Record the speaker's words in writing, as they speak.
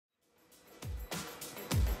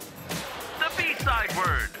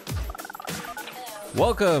Word.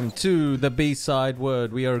 Welcome to the B-Side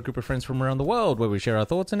Word. We are a group of friends from around the world where we share our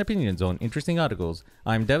thoughts and opinions on interesting articles.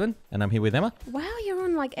 I'm Devin, and I'm here with Emma. Wow, you're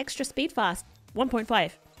on like extra speed fast.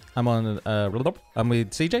 1.5. I'm with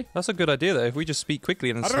CJ. That's a good idea, though. If we just speak quickly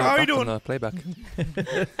and I don't slow know, how it you back on doing? the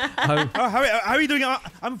playback. How are you doing?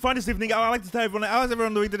 I'm fine this evening. I like to tell everyone, how's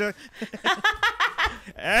everyone doing today?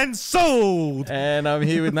 And sold! And I'm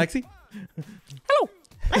here with Maxie. Hello.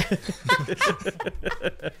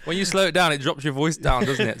 When you slow it down, it drops your voice down,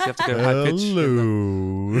 doesn't it? So you have to go high pitch.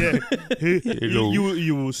 Hello. Yeah. Hello.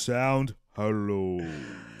 You will sound hello.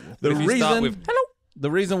 The If you start with the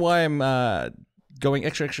reason why I'm going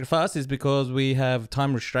extra fast is because we have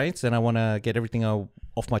time restraints and I want to get everything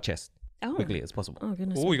off my chest quickly as possible. Oh,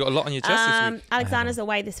 goodness. Oh, you got a lot on your chest this week. Alexander's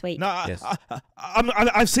away this week. No, Yes.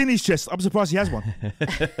 I've seen his chest. I'm surprised he has one.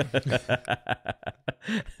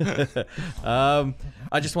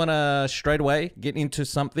 I just want to straight away get into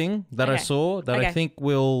something that I Okay. saw that I Okay. think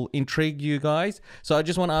will intrigue you guys. So I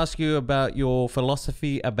just want to ask you about your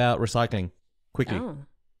philosophy about recycling quickly.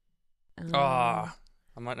 Oh. I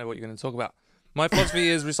might know what you're going to talk about. My philosophy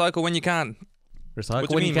is recycle when you can. Recycle What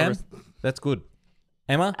do you when you mean, can. That's good.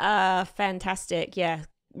 Emma? Fantastic. Yeah.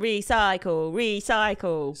 Recycle.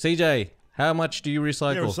 CJ, how much do you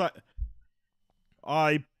recycle? Yeah,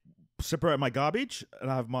 I separate my garbage and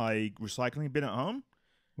I have my recycling bin at home.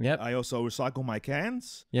 Yep. I also recycle my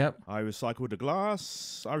cans. Yep. I recycle the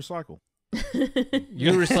glass. I recycle.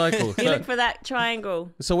 You recycle. You look for that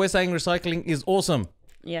triangle. So we're saying recycling is awesome.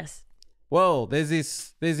 Yes. Well, there's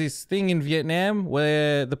this thing in Vietnam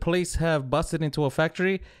where the police have busted into a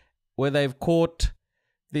factory where they've caught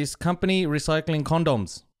this company recycling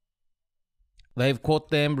condoms. They've caught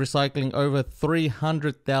them recycling over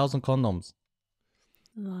 300,000 condoms.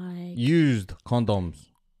 Like. Used condoms.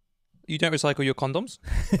 You don't recycle your condoms?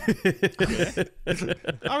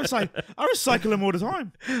 I recycle them all the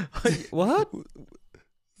time. What?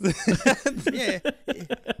 Yeah.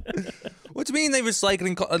 What do you mean they're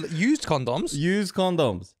recycling used condoms? Used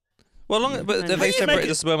condoms. Well, but have they separated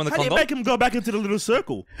the sperm and the How do you condom? make them go back into the little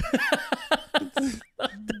circle?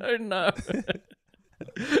 Oh no.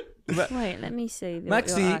 Wait, let me see.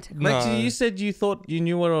 Maxie, your article. No. you said you thought you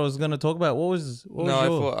knew what I was going to talk about. What was No,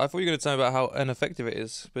 your... I thought you were going to tell me about how ineffective it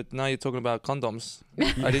is, but now you're talking about condoms.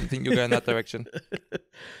 I didn't think you were going that direction.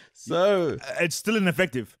 So, It's still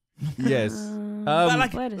ineffective. yes. Wait a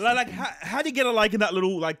Like how do you get it like in that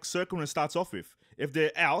little like circle when it starts off with? If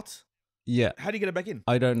they're out, Yeah. how do you get it back in?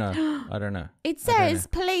 I don't know. I don't know. It says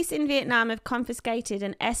police in Vietnam have confiscated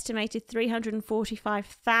an estimated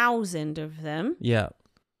 345,000 of them, Yeah.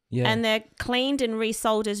 Yeah. and they're cleaned and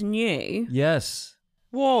resold as new. Yes.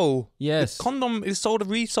 Whoa. Yes. The condom is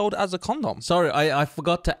resold as a condom. Sorry, I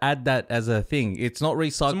forgot to add that as a thing. It's not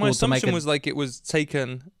recycled So my to make assumption it... was like it was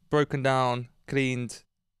taken, broken down, cleaned,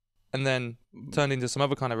 and then turned into some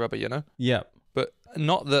other kind of rubber, you know? Yeah. But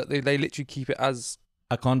not that they literally keep it as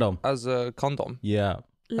A condom. a condom. Yeah.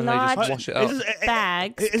 And they Large just wash it out.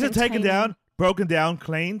 bags. Is it taken containing- down, broken down,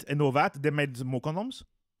 cleaned, and all that? Then made some more condoms?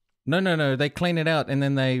 No. They clean it out and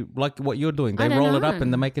then they, like what you're doing, they I don't roll it up know.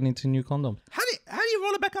 and they make it into new condoms. How do you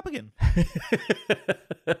roll it back up again?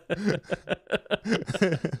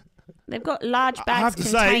 They've got large I have bags to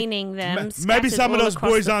say, containing them. maybe scattered some of all those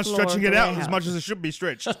across boys the aren't floor of stretching the it out as warehouse. much as it should be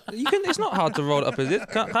stretched. It's not hard to roll it up, is it?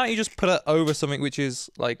 Can't you just put it over something which is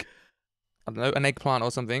like, I don't know, an eggplant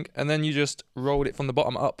or something, and then you just roll it from the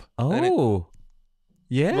bottom up? and it Oh.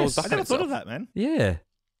 Yes. rolls I back never on thought of itself. that, man. Yeah.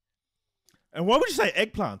 And why would you say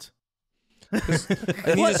eggplant? It needs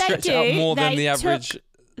What to they stretch out do, more than they the average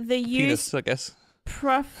The use penis, I guess.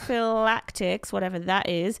 prophylactics, whatever that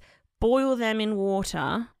is, boil them in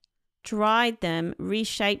water, dried them,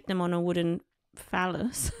 reshaped them on a wooden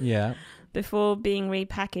phallus Yeah. before being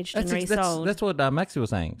repackaged and resold. That's what Maxie was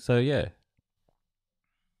saying. So, yeah.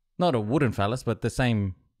 Not a wooden phallus, but the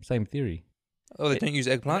same theory. Oh, they don't use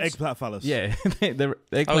eggplants? Eggplant phallus. Yeah. the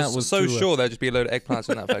I eggplant was so too, sure there'd just be a load of eggplants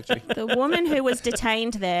in that factory. The woman who was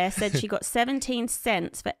detained there said she got 17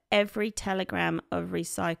 cents for every telegram of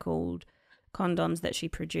recycled condoms that she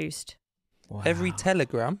produced. Wow. Every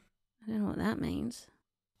telegram? I don't know what that means.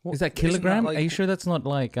 What- Is that isn't kilogram? like- Are you sure that's not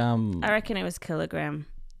like I reckon it was kilogram.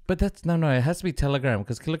 But that's no. It has to be telegram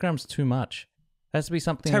because kilogram's too much. It has to be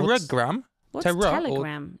something. Teragram? What's Terra or-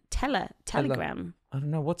 telegram? Telegram. I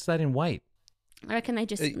don't know. What's that in weight? I reckon they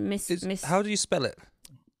just miss How do you spell it?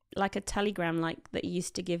 like a telegram like that you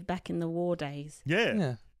used to give back in the war days. Yeah.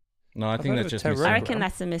 Yeah. No, I I've think heard that's of just. terra- missing. I reckon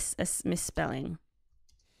Telegram. that's a misspelling.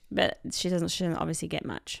 But she doesn't obviously get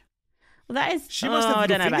much. Well, that is. She must have I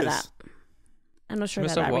don't know little about fingers. that. I'm not sure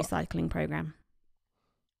Must about that have what? recycling program.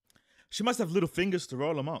 She must have little fingers to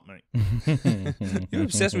roll them up, mate. You're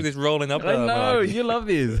obsessed with this rolling up. I know malarkey. you love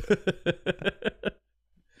these.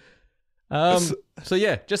 So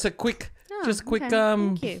yeah, just a quick. Just quick, okay.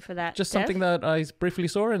 Thank you for that. Just Dev. something that I briefly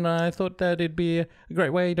saw, and I thought that it'd be a great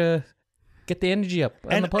way to get the energy up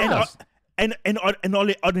on the podcast. And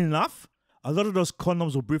oddly enough, a lot of those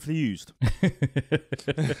condoms were briefly used.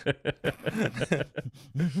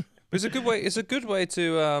 It's a good way. It's a good way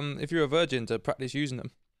to, if you're a virgin, to practice using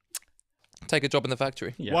them. Take a job in the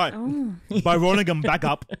factory. Yeah. Why? Oh. By rolling them back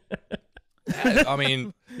up. I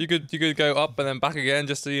mean, you could go up and then back again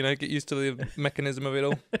just to get used to the mechanism of it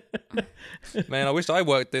all. Man, I wish I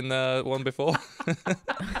worked in one before.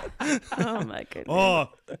 Oh my goodness. Oh,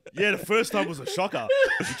 yeah, the first time was a shocker.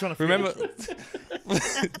 You're trying to Remember?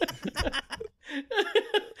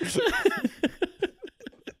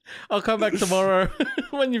 I'll come back tomorrow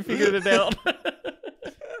when you figured it out.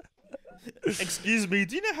 Excuse me,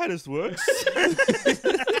 do you know how this works?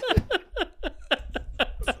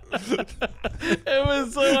 It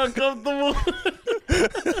was so uncomfortable.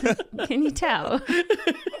 Can you tell?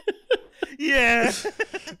 Yeah.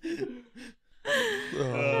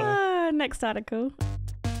 Next article.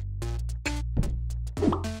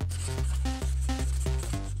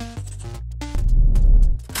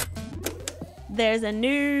 There's a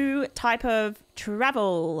new type of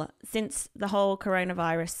travel since the whole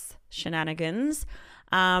coronavirus shenanigans.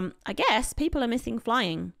 I guess people are missing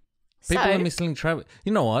flying. People So- are missing travel.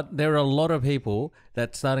 You know what? There are a lot of people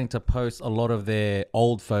that's starting to post a lot of their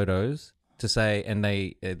old photos to say, and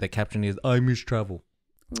the caption is, "I miss travel."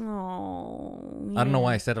 Oh, I don't know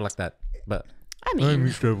why I said it like that, but I mean,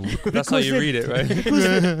 travel. That's how you read it, right?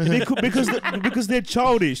 because they're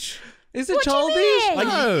childish. Is it What do you childish? mean?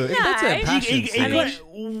 No, that's a No. passion. Sage.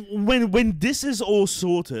 When this is all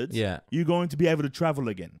sorted, Yeah. you're going to be able to travel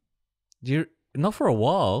again. Not for a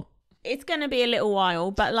while. it's going to be a little while,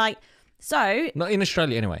 but Not in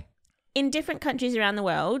Australia anyway. in different countries around the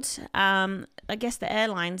world, I guess the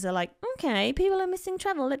airlines are like, okay, people are missing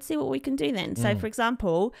travel. Let's see what we can do then. So, for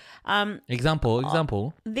example,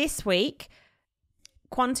 Example. this week,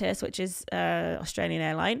 Qantas, which is Australian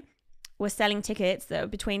airline, was selling tickets that were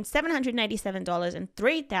between $787 and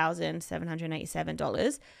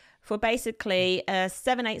 $3,787 for basically a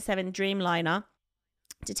 787 Dreamliner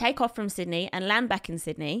to take off from Sydney and land back in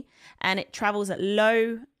Sydney. And it travels at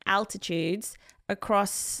low altitudes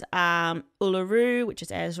across Uluru, which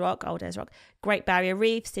is Old Ayers Rock, Great Barrier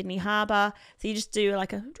Reef, Sydney Harbour. So you just do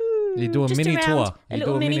like You do a just mini around tour. A You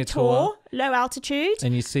little do a mini tour, low altitude.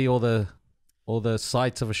 And you see all the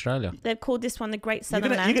sights of Australia. They've called this one the Great You're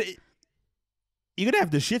Southern Land. gonna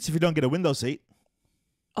have the shits if you don't get a window seat.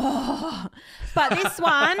 Oh, but this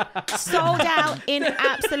one sold out in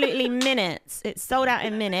absolutely minutes. It sold out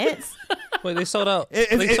in minutes. Wait, they sold out.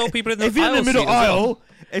 If- They sold people in the If you're in the aisle middle seat as well. aisle,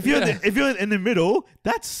 if you're in the middle,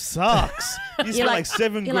 that sucks. You spend like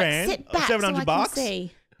 $7 you're grand, like, sit back $700 so I can bucks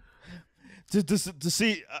see. to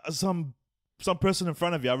see some person in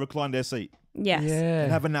front of you recline their seat Yes.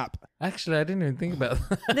 and have a nap. Actually, I didn't even think about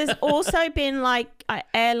that. There's also been like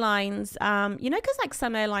airlines, because like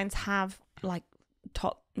some airlines have like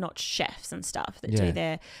top-notch chefs and stuff that Yeah. do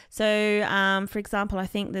their. So, for example, I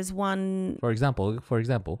think there's one. For example.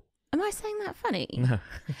 Am I saying that funny? No.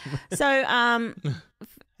 So, in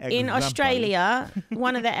Example. Australia,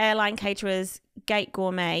 one of the airline caterers, Gate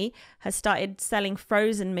Gourmet, has started selling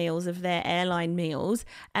frozen meals of their airline meals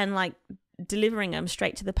and like delivering them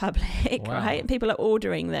straight to the public, Wow. right? And people are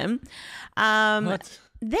ordering them. What?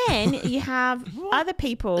 Then you have other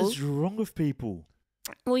people. What's wrong with people?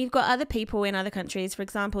 Well, you've got other people in other countries. For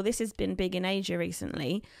example, this has been big in Asia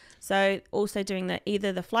recently. So also doing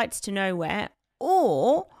either the flights to nowhere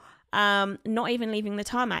or not even leaving the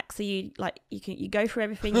tarmac. So you go through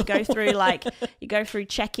everything. You go through you go through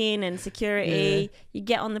check-in and security. Yeah. You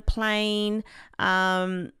get on the plane.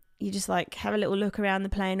 You just like have a little look around the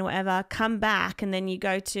plane or whatever. Come back and then you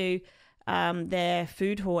go to their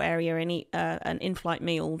food hall area and eat an in-flight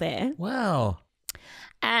meal there. Wow.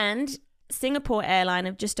 And Singapore Airline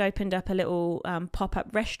have just opened up a little pop-up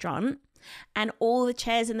restaurant, and all the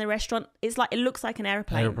chairs in the restaurant, it looks like an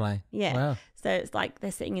airplane. Yeah. Wow. So it's like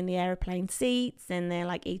they're sitting in the airplane seats and they're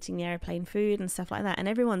like eating the airplane food and stuff like that, and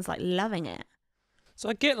everyone's like loving it. So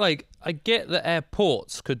I get that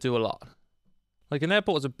airports could do a lot. Like an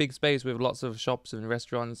airport is a big space with lots of shops and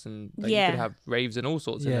restaurants, and you Yeah. could have raves and all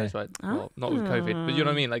sorts in Yeah. those, right? Well, not with COVID, but you know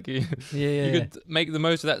what I mean. Like you Yeah. could make the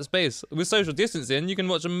most of that space with social distancing. You can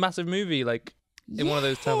watch a massive movie like in one of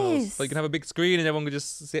those terminals. Yes. Like you can have a big screen and everyone can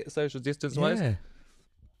just sit social distance wise. Yeah.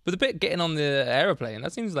 But the bit getting on the aeroplane,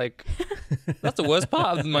 that seems like that's the worst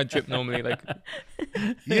part of my trip normally. Like,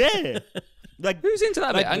 Yeah. Like, who's into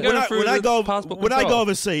that like bit? I'm going through the passport when I control. go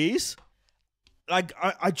overseas, like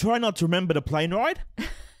I try not to remember the plane ride.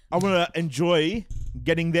 I want to enjoy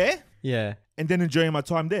getting there Yeah. and then enjoying my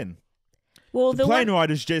time then. Well, The plane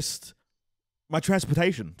ride is just my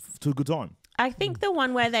transportation to a good time. I think the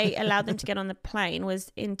one where they allowed them to get on the plane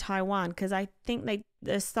was in Taiwan, because I think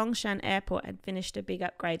the Songshan airport had finished a big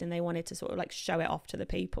upgrade and they wanted to sort of like show it off to the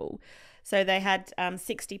people. So they had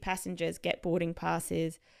 60 passengers get boarding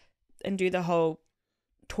passes and do the whole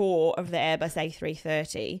tour of the Airbus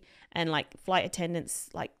A330, and like flight attendants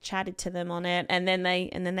like chatted to them on it, and then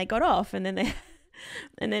they got off, and then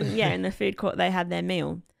in the food court they had their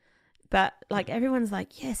meal. But like everyone's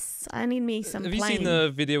like, yes, I need me some Have plane. you seen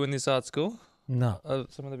the video in this article? No.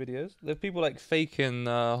 Some of the videos. There are people like faking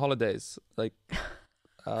holidays, like,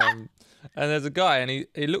 and there's a guy, and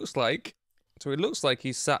he looks like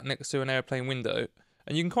he's sat next to an airplane window,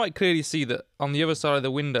 and you can quite clearly see that on the other side of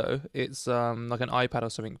the window, it's like an iPad or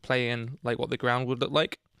something playing like what the ground would look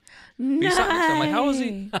like. No. But he sat next to him,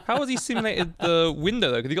 like, how has he simulated the window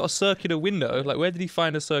though? Because he got a circular window. Like, where did he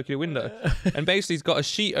find a circular window? And basically, he's got a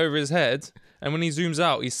sheet over his head, and when he zooms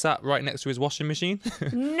out, he's sat right next to his washing machine.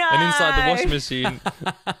 No. And inside the washing machine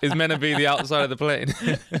is meant to be the outside of the plane.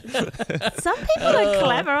 Some people are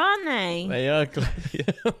clever, aren't they? They are.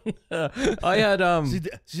 Yeah. I had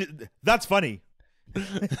That's funny.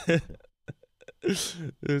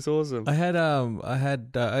 It's awesome.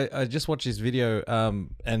 I just watched this video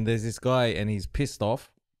and there's this guy and he's pissed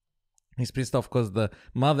off. He's pissed off because the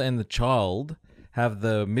mother and the child have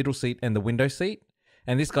the middle seat and the window seat,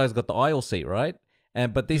 and this guy's got the aisle seat, right?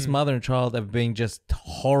 But this mother and child have been just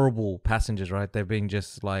horrible passengers, right? They've been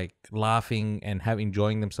just like laughing and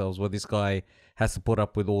enjoying themselves, while this guy has to put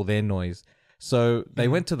up with all their noise. So they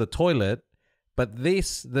went to the toilet, but the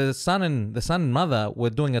son and mother were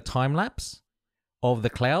doing a time lapse of the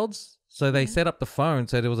clouds. So they set up the phone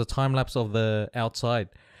so there was a time lapse of the outside.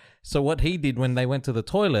 So what he did when they went to the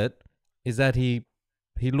toilet is that he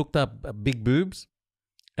looked up big boobs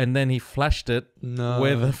and then he flashed it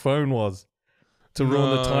where the phone was to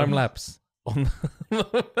ruin the time lapse.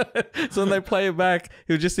 So when they play it back,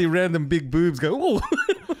 he'll just see random big boobs go, "Ooh."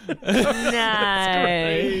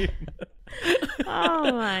 No.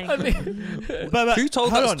 Oh my god. But Who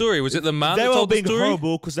told hold that on. story? Was it the man They that were told the being story?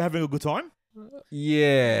 horrible because they're having a good time.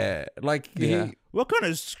 Yeah, like Yeah. What kind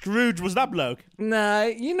of Scrooge was that bloke? Nah,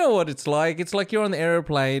 you know what it's like. It's like you're on the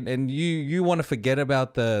airplane and you want to forget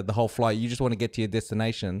about the whole flight. You just want to get to your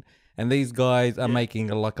destination. And these guys are making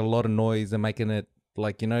like a lot of noise and making it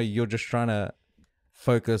like, you're just trying to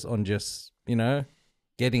focus on just,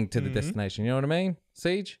 getting to the destination. You know what I mean?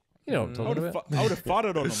 Siege? You know what I'm talking about. I would have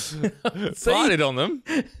farted on them. Farted on them?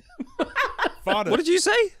 Farted. What did you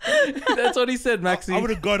say? That's what he said, Maxie. I would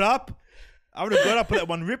have got up. Put that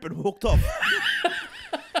one rip and walked off.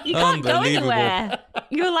 You can't go Unbelievable. anywhere.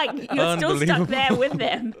 You're still stuck there with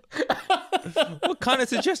them. What kind of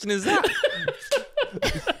suggestion is that?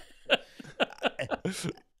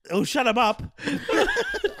 Oh, shut him up.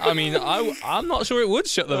 I mean, I'm not sure it would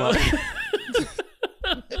shut them up.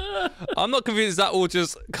 I'm not convinced that will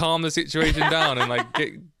just calm the situation down and like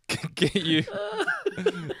get you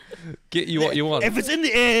what you want. If it's in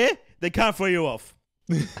the air, they can't throw you off.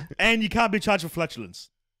 And you can't be charged for flatulence.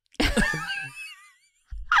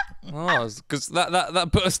 Oh, because that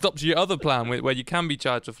put a stop to your other plan where you can be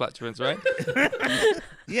charged for flatulence, right?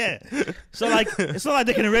 Yeah. So, like, it's not like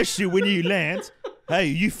they can arrest you when you land. Hey,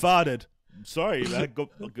 you farted. Sorry, I got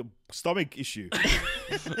a stomach issue.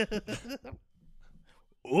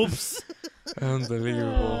 Oops.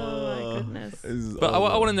 Unbelievable. Oh my goodness. But I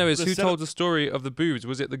want to know is The who seven- told the story of the boobs?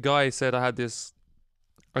 Was it the guy who said I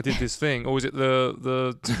did this thing, or was it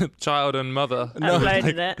the child and mother?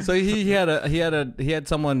 Uploaded it. So he had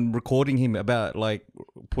someone recording him about like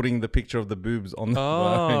putting the picture of the boobs on the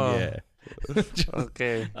phone. Oh. Yeah.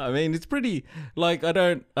 Okay. I mean, it's pretty like I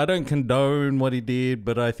don't condone what he did,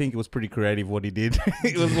 but I think it was pretty creative what he did.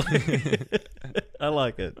 It was like I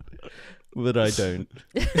like it, but I don't.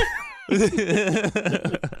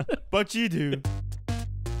 But you do.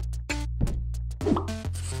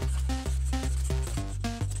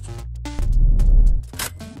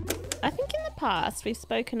 I think in the past we've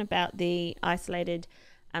spoken about the isolated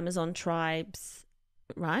Amazon tribes,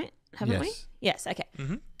 right? Haven't we? Yes. Yes. Okay.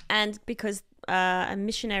 Mm-hmm. And because a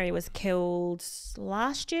missionary was killed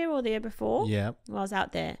last year or the year before, Yeah. while I was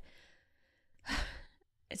out there,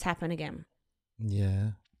 it's happened again.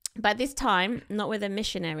 Yeah. But this time, not with a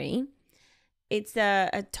missionary. it's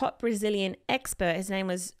a top Brazilian expert. His name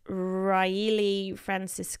was Raili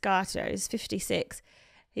Franciscato. He's 56.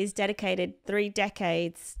 He's dedicated 3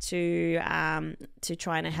 decades to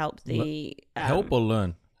trying to help the Help or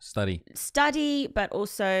learn? study, but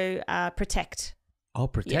also protect. Oh,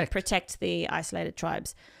 protect. Yeah, protect the isolated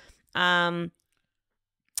tribes.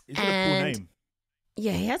 Is it a cool name?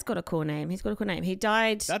 Yeah, he has got a cool name. He's got a cool name. He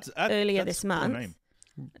died earlier this month. Name.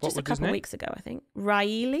 Just a couple of weeks ago, I think.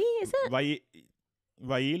 Raili, is it?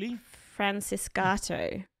 Raili?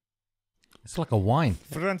 Franciscato. It's like a wine.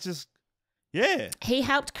 Yeah. He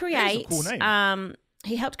helped create Cool name.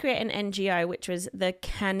 he helped create an NGO, which was the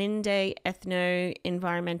Caninde Ethno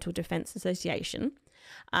Environmental Defense Association.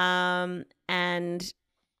 And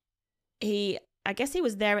I guess he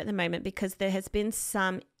was there at the moment because there has been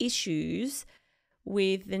some issues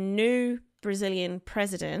with the new Brazilian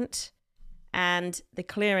president and the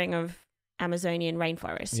clearing of Amazonian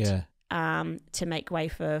rainforest. Yeah. To make way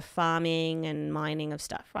for farming and mining of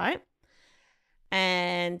stuff, right?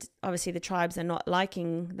 And obviously the tribes are not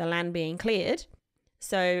liking the land being cleared,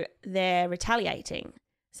 so they're retaliating.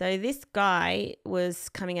 So this guy was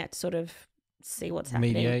coming out to sort of see what's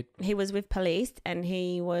happening. Mediate. He was with police and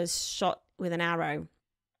he was shot with an arrow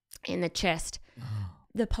in the chest.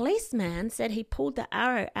 The policeman said he pulled the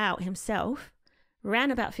arrow out himself,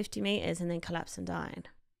 ran about 50 meters and then collapsed and died.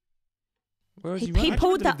 Where was He he running?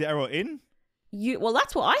 pulled the arrow in. Well,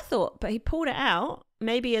 that's what I thought, but he pulled it out,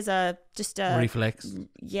 maybe as just a reflex.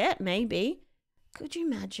 Yeah, maybe. Could you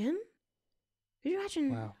imagine?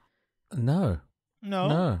 Wow. No.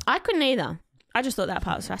 I couldn't either. I just thought that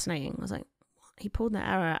part was fascinating. I was like, he pulled that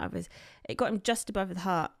arrow out of his. It got him just above the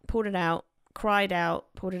heart. Pulled it out, cried out,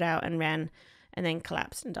 pulled it out, and ran, and then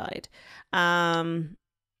collapsed and died.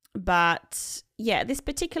 But yeah, this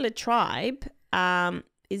particular tribe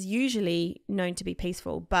is usually known to be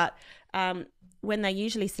peaceful, but when they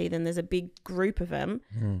usually see them, there's a big group of them,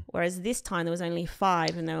 whereas this time there was only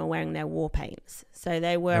 5 and they were wearing their war paints. So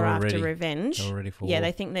they were after revenge. They were ready for war.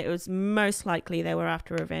 They think that it was most likely they were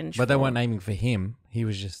after revenge. But they weren't aiming for him. He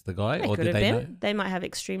was just the guy. Or did they know? They might have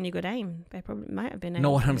extremely good aim. They probably might have been. No,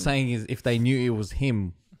 what I'm saying is if they knew it was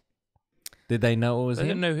him, did they know it was They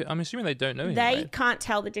him? don't know. I'm assuming they don't know him. They right? can't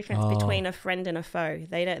tell the difference between a friend and a foe.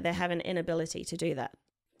 They have an inability to do that.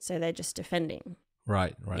 So they're just defending.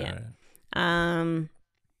 Right.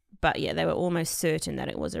 But yeah, they were almost certain that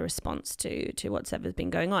it was a response to whatever's been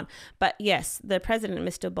going on. But yes, the president,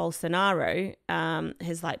 Mr. Bolsonaro,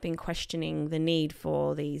 has been questioning the need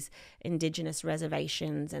for these indigenous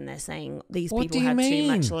reservations, and they're saying these What people do you have too mean?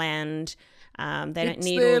 much land. They don't It's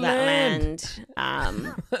need their all that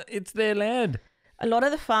land. It's their land. A lot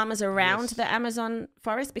of the farmers around the Amazon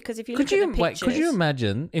forest, because if you look at the pictures... Could you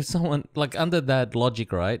imagine if someone, under that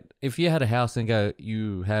logic, right? If you had a house and go,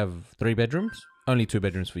 you have 3 bedrooms, only 2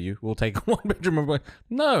 bedrooms for you. We'll take 1 bedroom. And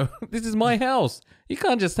no, this is my house. You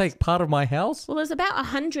can't just take part of my house. Well, there's about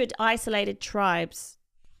 100 isolated tribes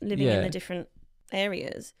living in the different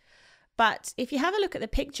areas. But if you have a look at the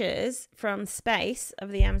pictures from space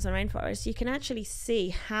of the Amazon rainforest, you can actually see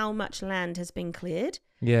how much land has been cleared.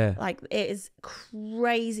 Yeah. It is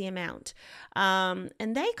crazy amount. And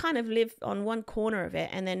they kind of live on one corner of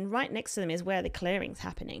it, and then right next to them is where the clearing's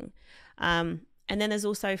happening. And then there's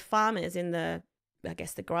also farmers in the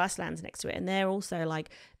grasslands next to it, and they're also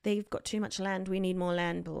they've got too much land, we need more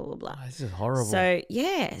land, blah, blah, blah. Oh, this is horrible. So,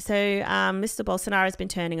 yeah. So, Mr. Bolsonaro has been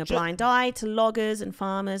turning a blind eye to loggers and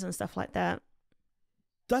farmers and stuff like that.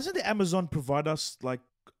 Doesn't the Amazon provide us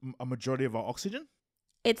a majority of our oxygen?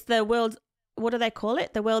 It's the world's, what do they call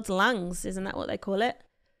it? The world's lungs. Isn't that what they call it?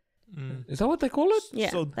 Is that what they call it? Yeah.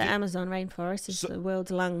 So the Amazon rainforest is the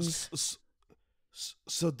world's lungs.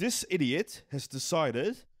 So this idiot has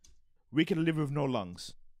decided we can live with no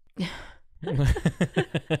lungs.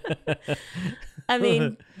 I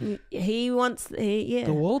mean, he wants, The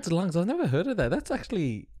world's lungs. I've never heard of that. That's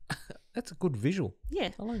actually, that's a good visual. Yeah.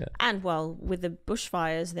 I like it. And with the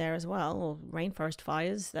bushfires there as well, or rainforest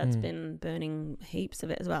fires, that's been burning heaps of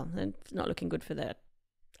it as well. And it's not looking good for the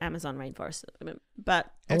Amazon rainforest at the moment.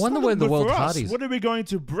 But I wonder where the world's heart is. What are we going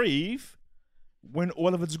to breathe when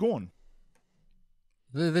all of it's gone?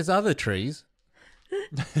 There's other trees.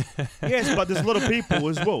 Yes, but there's a lot of people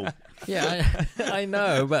as well. Yeah, I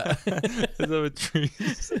know, but There's other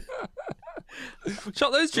trees.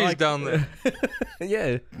 Chop those trees down there.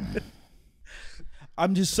 yeah.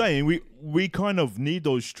 I'm just saying we kind of need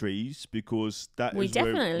those trees because that We is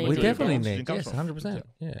definitely where do. We definitely oxygen need. comes Yes, from. 100%.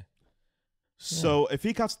 Yeah. So if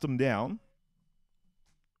he cuts them down,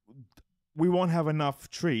 we won't have enough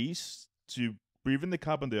trees to breathe in the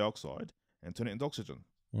carbon dioxide and turn it into oxygen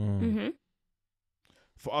mm-hmm.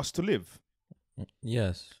 for us to live.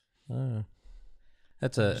 Yes. Oh.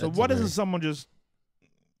 That's So that's why a very- doesn't someone just?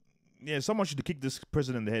 Yeah, someone should kick this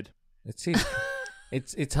president in the head.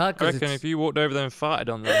 It's it's hard I because reckon if you walked over there and farted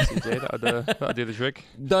on them, CJ, that'd do the trick.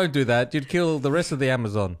 don't do that. You'd kill the rest of the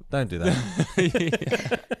Amazon. Don't do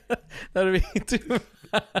that. That'd be too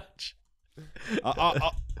much.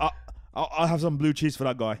 I'll have some blue cheese for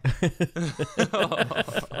that guy.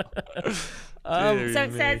 So it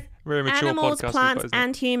says Very mature animals, podcast we've plants, got, isn't it?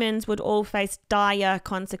 and humans would all face dire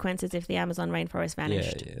consequences if the Amazon rainforest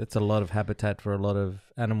vanished. Yeah, it's a lot of habitat for a lot of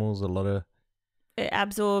animals. A lot of It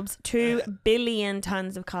absorbs 2 billion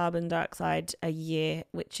tons of carbon dioxide a year,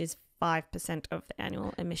 which is 5% of the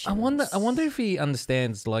annual emissions. I wonder if he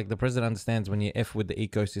understands, like the president understands when you F with the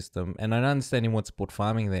ecosystem. And I don't understand he wants to put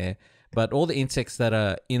farming there, but all the insects that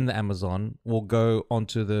are in the Amazon will go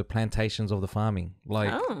onto the plantations of the farming.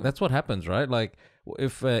 Like that's what happens, right? Like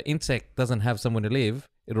if an insect doesn't have somewhere to live,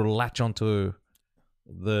 it'll latch onto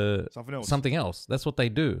the something else. That's what they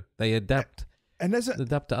do. They adapt. And there's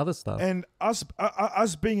adapt to other stuff. And us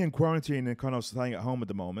being in quarantine and kind of staying at home at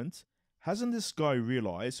the moment, hasn't this guy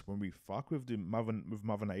realized when we fuck with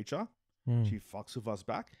Mother Nature, she fucks with us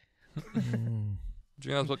back? Do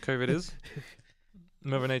you know that's what COVID is?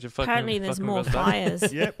 Mother Nature fucking. Apparently, there's fucking more with us back.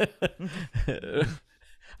 fires. Yep.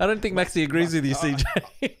 I don't think Maxie agrees with you, CJ.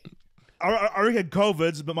 I reckon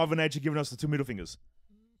COVID's, but Mother Nature giving us the 2 middle fingers.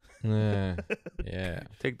 Yeah.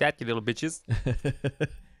 Take that, you little bitches.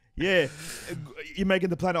 Yeah, you're making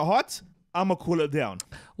the planet hot. I'ma cool it down.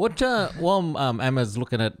 What? While Emma's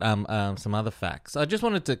looking at some other facts, I just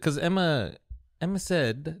wanted to, because Emma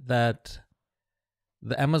said that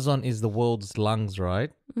the Amazon is the world's lungs,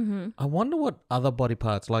 right? Mm-hmm. I wonder what other body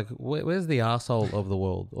parts, like where's the arsehole of the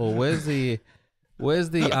world, or where's the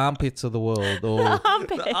armpits of the world, or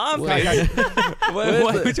Armpit. Armpits.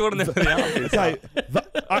 Which one of them are the armpits? Okay,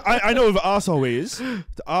 I know what the arsehole is.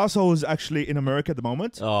 The arsehole is actually in America at the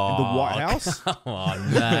moment, in the White House. Oh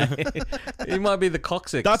no, it might be the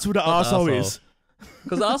coccyx. That's what the arsehole is.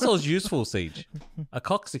 Because the arsehole is useful, Siege. A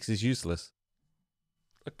coccyx is useless.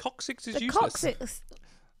 A coccyx is The useless. coccyx. Hurts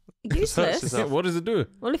Useless? yourself. What does it do?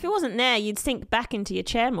 Well, if it wasn't there, you'd sink back into your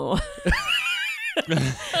chair more.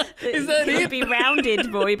 Is that You'd it? be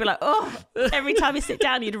rounded more. You'd be like, oh, every time you sit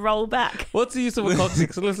down, you'd roll back. What's the use of a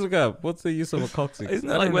coccyx? Let's look up. What's the use of a coccyx? Isn't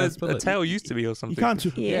I that like don't where know a spell it. tail used to be or something? You can't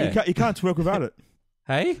twerk without it.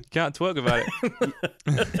 Hey? Can't twerk about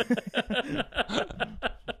it.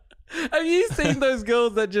 Have you seen those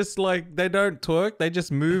girls that just like, they don't twerk, they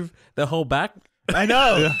just move their whole back? I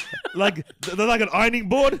know. Like they're like an ironing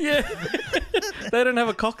board. Yeah. They don't have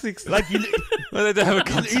a coccyx. Like you Well, they don't have a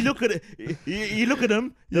coccyx. look at it. You look at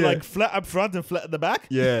them. They're Yeah. like flat up front and flat at the back.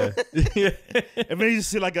 Yeah. Yeah. And then you just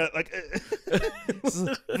see like this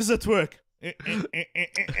is a twerk.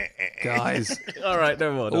 Guys, All right,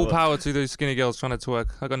 no more. all power to those skinny girls trying to twerk.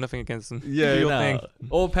 I got nothing against them. Yeah, Do your no. thing.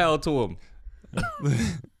 All power to them.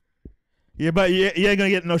 Yeah, but you ain't gonna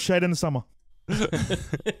get no shade in the summer.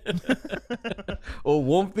 Or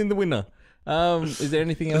warmth in the winter. Is there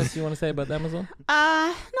anything else you want to say about Amazon?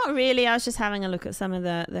 Not really. I was just having a look at some of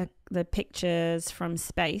the pictures from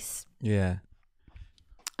space Yeah.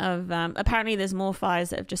 of apparently there's more fires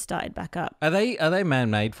that have just started back up. Are they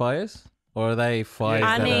man-made fires, or are they fires?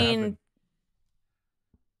 I that mean,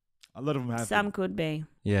 A lot of them have. some could be.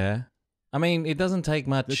 yeah. I mean, it doesn't take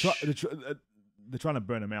much. They're trying to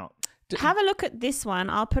burn them out. Have a look at this one.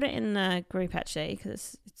 I'll put it in the group actually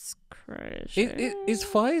because it's crazy. Is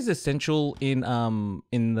fires essential in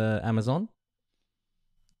the Amazon?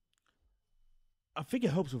 I think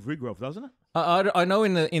it helps with regrowth, doesn't it? I know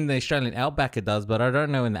in the Australian outback it does, but I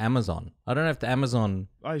don't know in the Amazon. I don't know if the Amazon.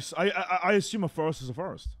 I assume a forest is a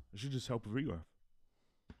forest. It should just help with regrowth.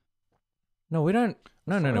 No, we don't.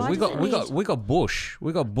 No. Why We does it got need- we got bush.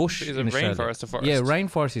 We got bush Is in a Australia. rainforest a forest? Yeah,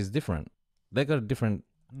 rainforest is different. They got a different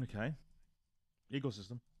Okay.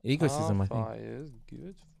 Ecosystem. ecosystem. I Are think. fires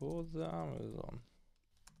good for the Amazon?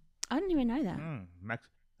 I didn't even know that. Max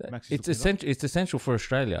is It's looking it up. essential. It's essential for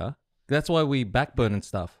Australia. That's why we backburn and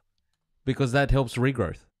stuff, because that helps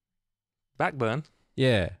regrowth. Backburn?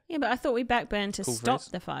 Yeah. Yeah, but I thought we backburned to Cool stop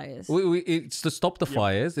phrase. the fires. It's to stop the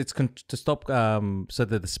fires. It's to stop so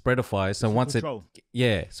that the spread of fires. So once Control.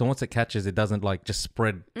 so once it catches, it doesn't like just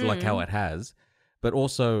spread like how it has. But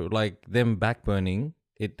also like them backburning,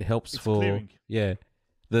 it helps It's for clearing.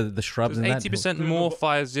 the shrubs There's and that. 80% more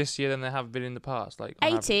fires this year than there have been in the past. Like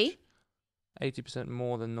on 80 average. 80%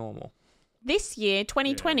 more than normal. this year,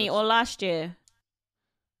 2020 that's- or last year.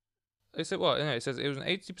 It said what? No, it says it was an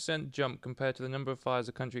 80% jump compared to the number of fires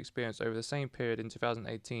the country experienced over the same period in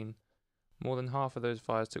 2018. More than half of those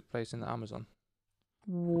fires took place in the Amazon.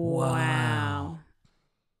 Wow.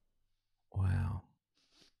 Wow.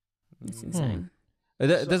 That's insane.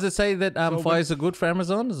 Does it say that so fires are good for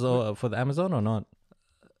Amazon or for the Amazon or not?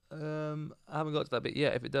 I haven't got to that bit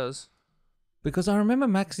yet. If it does, Because I remember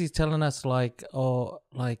Maxie telling us like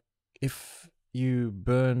if you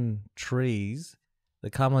burn trees, the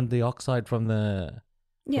carbon dioxide from the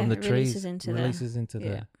It trees releases into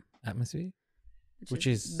the atmosphere, which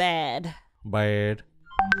is bad. bad,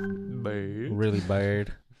 really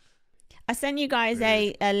bad. I sent you guys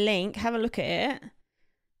a link. Have a look at it.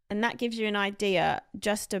 And that gives you an idea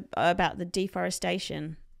just about the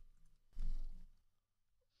deforestation.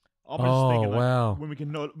 I was just thinking, like, wow.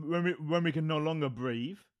 when we can no longer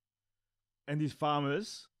breathe, and these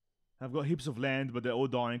farmers have got heaps of land, but they're all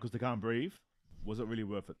dying because they can't breathe. Was it really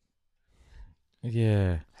worth it?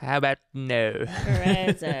 Yeah. how about no?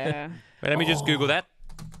 Crazy. Wait, let me just Google that.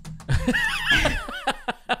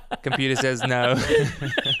 Computer says no.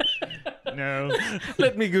 No,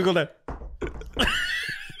 Let me Google that.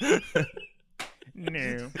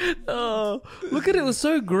 no. Oh, look at it. It was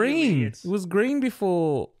so green. Idiots. It was green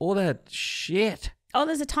before all that shit. Oh,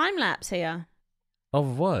 there's a time lapse here.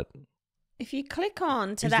 Of what? If you click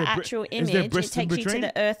on to Is that there actual is there image, it breast in takes you to between?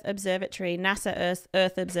 the Earth Observatory, NASA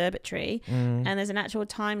Earth Observatory, and there's an actual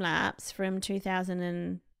time lapse from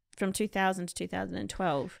 2000 to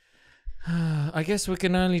 2012. I guess we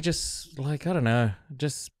can only just, like, I don't know,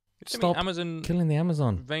 just stop Amazon killing the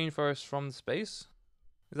Amazon. rainforest from space.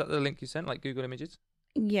 Is that the link you sent? Like Google Images?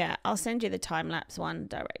 Yeah, I'll send you the time lapse one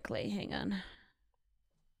directly. Hang on.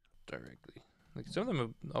 Directly. Like some of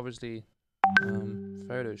them are obviously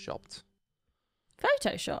photoshopped.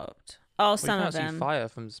 Photoshopped. Oh, some you of can't them. see fire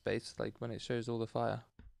from space, like when it shows all the fire.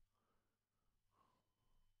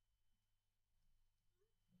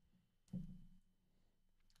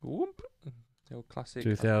 Whoop. The old classic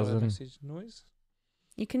 2000. message noise.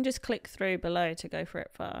 You can just click through below to go for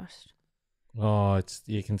it fast. Oh,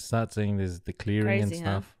 you can start seeing there's the clearing and Crazy,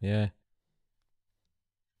 huh? stuff. Yeah.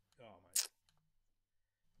 Oh, mate.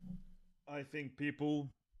 I think people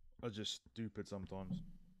are just stupid sometimes.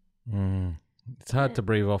 It's hard to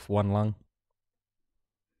breathe off one lung.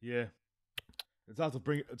 Yeah, it's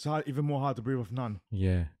even more hard to breathe with none.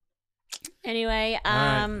 Yeah. Anyway,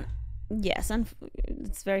 Alright. yes,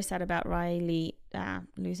 it's very sad about Riley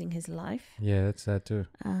losing his life. Yeah, that's sad too.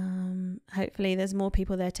 Hopefully there's more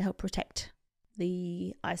people there to help protect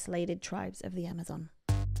the isolated tribes of the Amazon.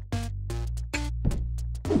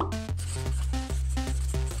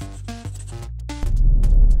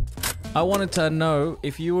 I wanted to know,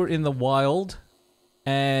 if you were in the wild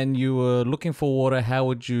and you were looking for water, how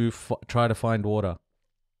would you try to find water?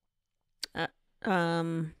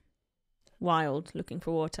 Wild, looking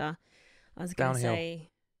for water. I was going to Downhill. say...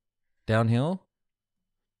 Downhill?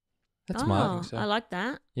 That's smart. Oh, so. I like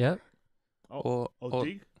that. Yep. Or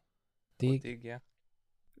Dig. Dig. dig, yeah.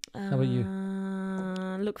 How about you?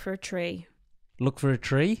 Look for a tree. Look for a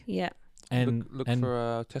tree Yeah. and look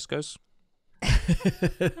for Tesco's.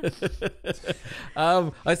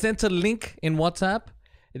 I sent a link in WhatsApp.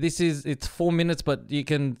 It's 4 minutes, but you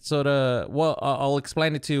can sort of, well, I'll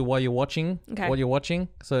explain it to you while you're watching. Okay. While you're watching,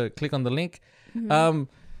 so click on the link. Mm-hmm.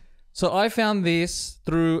 So I found this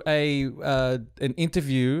through an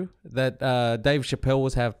interview that Dave Chappelle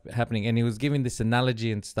was happening, and he was giving this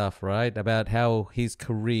analogy and stuff, right, about how his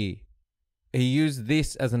career. He used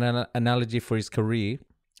this as an analogy for his career,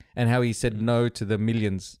 and how he said no to the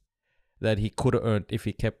millions that he could have earned if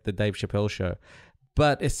he kept the Dave Chappelle show.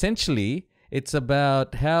 But essentially, it's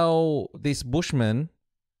about how this bushman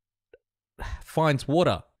finds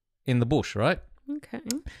water in the bush, right? Okay.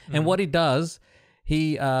 And what he does,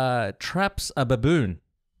 he traps a baboon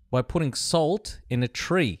by putting salt in a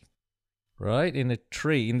tree, right? In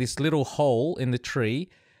this little hole in the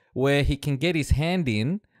tree where he can get his hand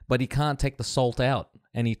in, but he can't take the salt out,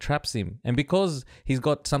 and he traps him. And because he's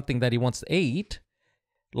got something that he wants to eat,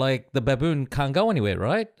 like the baboon can't go anywhere,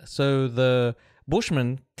 right? So the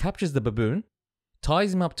bushman captures the baboon,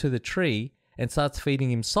 ties him up to the tree, and starts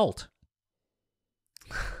feeding him salt.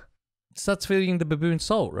 Starts feeding the baboon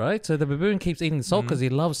salt, right? So the baboon keeps eating salt because he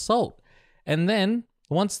loves salt. And then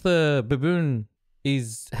once the baboon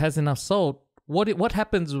has enough salt, what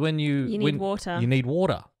happens when you need water. You need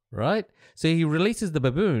water, right? So he releases the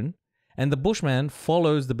baboon, and the bushman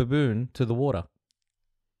follows the baboon to the water.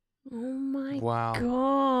 Oh my Wow.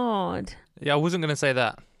 God. Yeah, I wasn't gonna say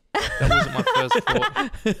that. That wasn't my first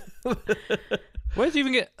thought. Where do you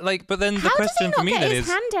even get but then the How question does for he me not get then his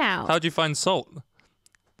is hand out? how do you find salt?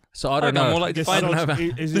 So I don't I'm know. more like to Guess find salt's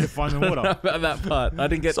easy to find in I don't know water. about that part. I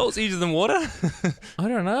didn't get. salt's easier than water. I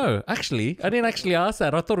don't know. Actually, I didn't actually ask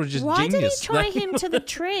that. I thought it was just Why genius. did he tie him to the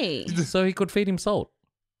tree? So he could feed him salt.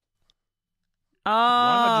 Why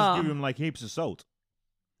not Oh. just give him like heaps of salt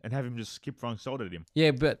and have him just keep throwing salt at him?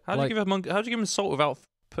 Yeah, but How do like, you give a monkey? How do you give him salt without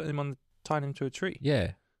putting him on, tying him to a tree?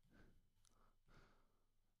 yeah.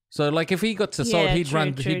 So like, if he got to salt, Yeah, he'd true,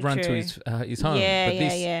 run true, to true. his home. Yeah, but yeah,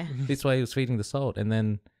 this, yeah. This way he was feeding the salt, and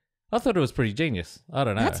then I thought it was pretty genius. I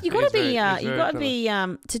don't know. That's, you It got to is very- be, it's you very got to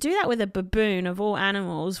clever. be, to do that with a baboon of all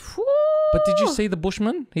animals. Whew. But did you see the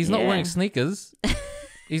Bushman? He's not Yeah. wearing sneakers.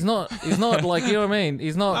 He's not like, you know what I mean.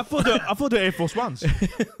 He's I not. thought the Air Force Ones.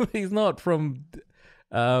 He's not from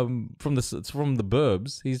the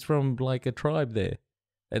burbs. He's from like a tribe there,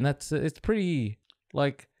 and it's pretty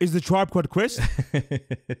like. Is the tribe called Quest? I thought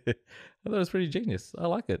it was pretty genius. I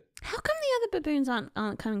like it How come the other baboons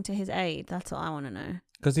aren't coming to his aid? That's what I want to know.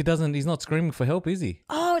 because he's not screaming for help, is he?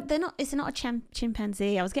 Oh, they're not. It's not a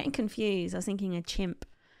chimpanzee. I was getting confused. I was thinking a chimp.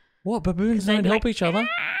 What, baboons they'd don't be help like, each other?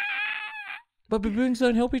 But baboons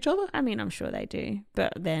don't help each other? I mean, I'm sure they do,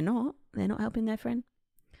 but they're not. They're not helping their friend.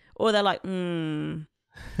 Or they're like,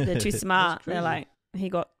 they're too smart. They're like, he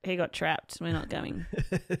got trapped. We're not going.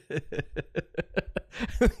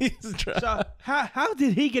 So how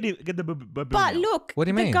did he get the baboon? But out? look, What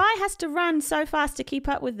do you the mean? guy has to run so fast to keep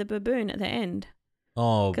up with the baboon at the end.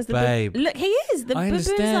 Oh, Because babe. look, he is. The I baboon's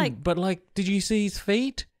understand, like, but like, did you see his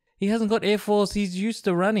feet? He hasn't got Air Force. He's used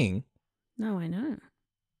to running. no, I know.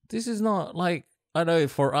 This is not like, I know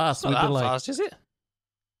for us, It's not we'd be that like, fast, is it?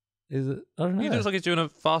 is it? I don't know. He looks like he's doing a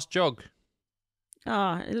fast jog.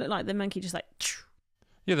 Oh, it looked like the monkey just like.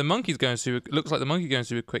 Yeah, the monkey's going super. Looks like the monkey going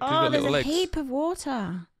super quick. 'Cause Oh, he's got there's little a legs. heap of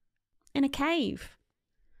water in a cave.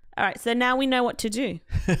 All right, so now we know what to do.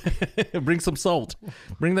 Bring some salt.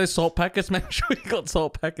 Bring those salt packets. Make sure you got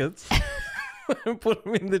salt packets. And put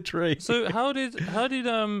them in the tree. So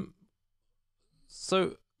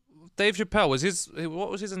so Dave Chappelle what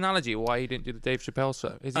was his analogy why he didn't do the Dave Chappelle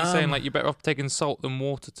show? Is he saying like you're better off taking salt than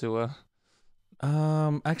water to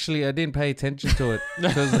Actually, I didn't pay attention to it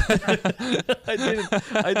because I didn't.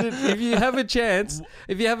 If you have a chance,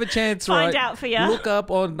 Find right, out for you. look up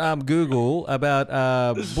on Google about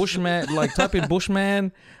Bushman, like type in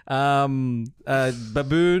Bushman,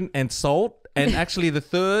 baboon, and salt. And actually, the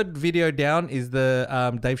third video down is the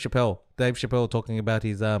Dave Chappelle talking about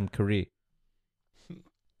his career.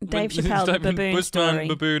 Dave Chappelle, the baboon Bushman, story.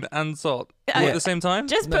 baboon, and salt Yeah. all at the same time?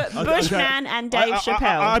 Just put Okay. Bushman and Dave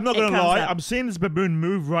Chappelle. I'm not It gonna comes lie. up. I'm seeing this baboon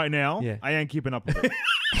move right now. Yeah. I ain't keeping up with it.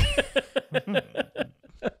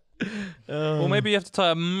 Or maybe you have to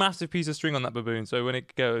tie a massive piece of string on that baboon so when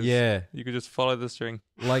it goes, Yeah, you could just follow the string.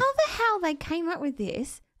 like How the hell they came up with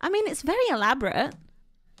this? I mean, it's very elaborate.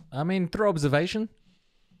 I mean, through observation.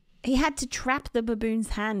 He had to trap the baboon's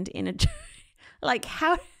hand in a tree. Like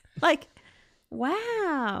how? Like,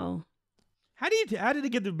 wow. How did he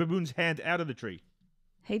get the baboon's hand out of the tree?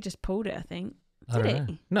 He just pulled it, I think. I Did don't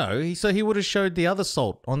he? know. No, so he would have showed the other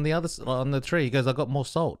salt on the tree. He goes, I got more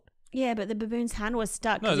salt. Yeah, but the baboon's hand was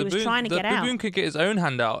stuck No, because he was trying to the get baboon out. could get his own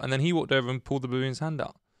hand out and then he walked over and pulled the baboon's hand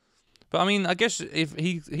out. But I mean, I guess if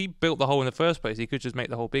he built the hole in the first place, he could just make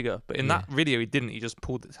the hole bigger. But in Yeah. that video, he didn't. He just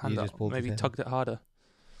pulled his hand just out. pulled his Maybe hand. tugged it harder.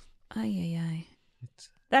 Ay.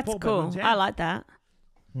 That's Poor cool. baboon's I hand. like that.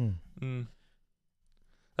 Mm.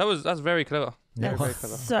 That's very clever. Very, very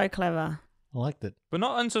clever. So clever. I liked it. But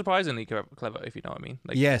not unsurprisingly clever, if you know what I mean.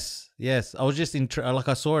 Like, Yes. I was just like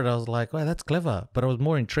I saw it. I was like, wow, that's clever. But I was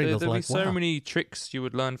more intrigued. I was there'd be like, so wow. many tricks you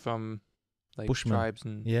would learn from like Bushmen. tribes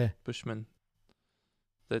and Yeah. bushmen.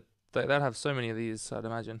 They'd have so many of these, I'd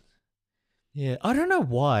imagine. Yeah. I don't know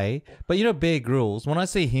why, but you know, Bear Grylls, when I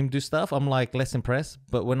see him do stuff, I'm like less impressed.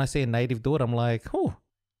 But when I see a native do it, I'm like, oh,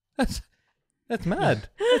 that's mad.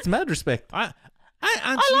 That's mad respect. I'm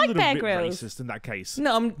I a like little Bear bit Grylls. racist in that case.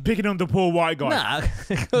 No, I'm Picking on the poor white guy. nah.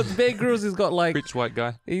 Because Bear Grylls has got like Rich white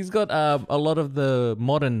guy. he's got a lot of the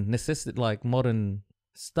modern necessity, like modern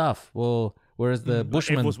stuff. Well, whereas the Like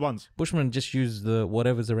Air Force Ones. Bushmen just use the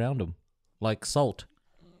whatever's around them, like salt.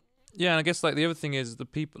 Yeah, and I guess like the other thing is the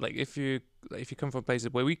people like if you come from places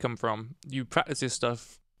where we come from, you practice this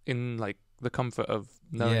stuff in like the comfort of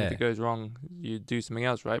knowing if Yeah. it goes wrong, you do something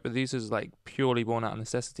else, right? But this is like purely born out of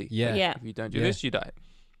necessity. Yeah. Yeah. If you don't do Yeah. this, you die.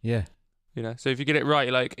 Yeah. You know, so if you get it right,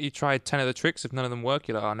 like you try 10 of the tricks, if none of them work,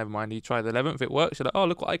 you're like, oh, never mind. You try the 11th, if it works, you're like, oh,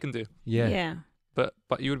 look what I can do. Yeah. Yeah. But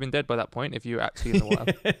you would have been dead by that point if you were actually in the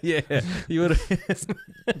water. Yeah. You would. Do you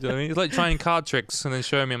know what I mean? It's like trying card tricks and then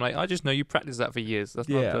showing me. I'm like, I just know you practiced that for years. That's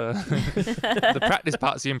Yeah. not the practice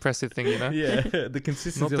part's the impressive thing, you know. Yeah. The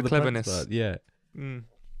consistency Not the of the cleverness. practice part. Yeah. Mm.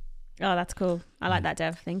 Oh, that's cool. I like that,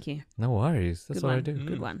 Dev. Thank you. No worries. That's Good what I one. do.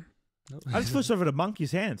 Good one. I just flipped over the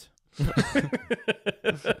monkey's hand.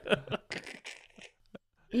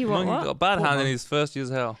 You want Monkey what? got a bad Poor hand in monk. his first year as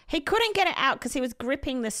hell. He couldn't get it out because he was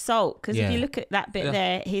gripping the salt. Because if Yeah. you look at that bit Yeah.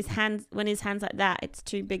 there, his hands, when his hand's like that, it's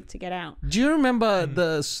too big to get out. Do you remember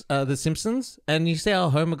the Simpsons? And you see how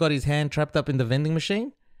Homer got his hand trapped up in the vending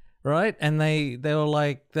machine, right? And they were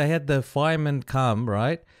like, they had the fireman come,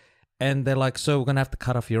 right? And they're like, so we're gonna have to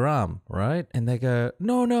cut off your arm, right? And they go,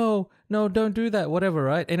 no, don't do that, whatever,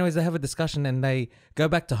 right? Anyways, they have a discussion and they go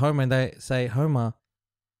back to Homer and they say, Homer,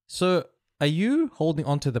 so are you holding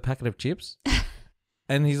onto the packet of chips?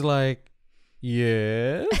 And he's like,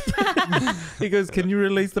 yeah. He goes, can you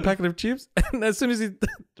release the packet of chips? And as soon as he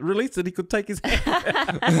released it, he could take his hand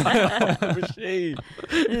out of the machine.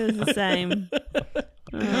 It was the same.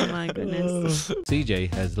 Oh my goodness.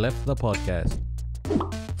 CJ has left the podcast.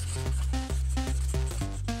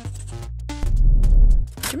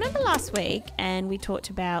 Do you remember last week and we talked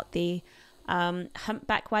about the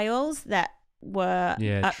humpback whales that were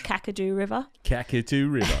Yeah. up Kakadu River?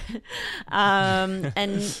 Kakadu River.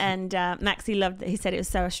 And Maxie loved it. He said it was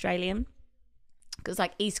so Australian. It was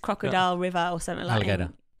like East Crocodile River or something like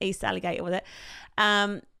Alligator. that. East Alligator with it.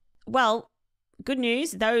 Well, good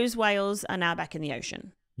news. Those whales are now back in the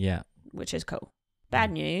ocean, Yeah. which is cool.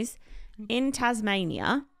 Bad news. In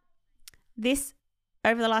Tasmania,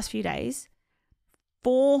 over the last few days,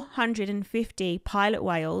 450 pilot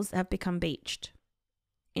whales have become beached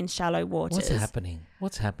in shallow waters. What's happening?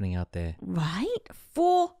 What's happening out there? Right?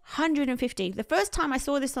 450. The first time I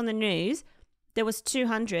saw this on the news, there was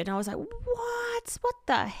 200. And I was like, what? What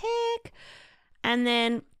the heck? And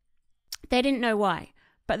then they didn't know why.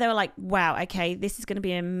 But they were like, wow, okay, this is going to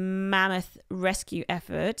be a mammoth rescue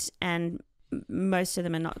effort. And most of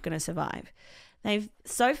them are not going to survive. They've,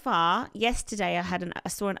 so far, yesterday I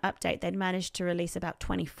saw an update. They'd managed to release about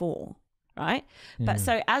 24. Right? But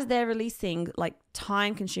so as they're releasing, like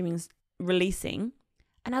time-consuming releasing,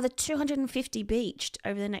 another 250 beached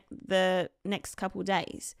over the next couple of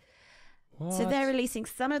days. What? So they're releasing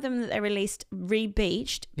some of them that they released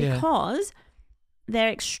re-beached Yeah. because they're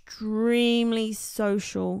extremely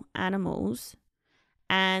social animals,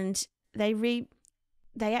 and they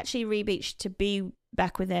actually re-beached to be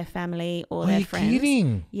back with their family or Are their you friends.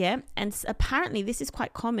 kidding? Yeah, and apparently this is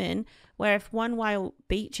quite common where if one whale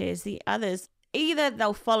beaches, the others either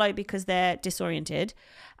they'll follow because they're disoriented,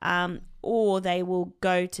 or they will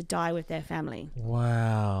go to die with their family.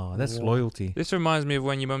 Wow. That's Whoa. loyalty. This reminds me of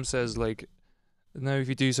when your mum says, like, no, if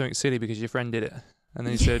you do something silly because your friend did it. And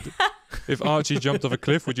then you said, if Archie jumped off a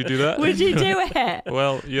cliff, would you do that? Would you do it?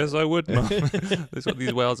 Well, yes, I would, Mum. That's what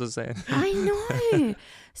these whales are saying. I know.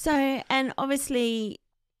 So, and obviously,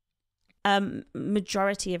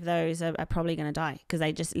 majority of those are probably going to die because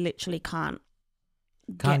they just literally can't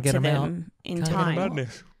Can't get to them out. in Can't get time. them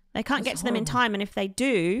out. They can't get That's to them in horrible. time, and if they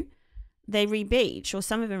do, they re-beach, or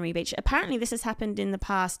some of them re-beach. Apparently, this has happened in the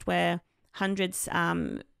past where hundreds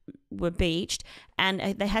were beached, and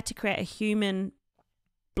they had to create a human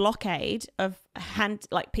blockade of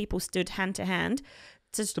people stood hand to hand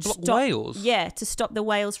to block stop whales? Yeah, to stop the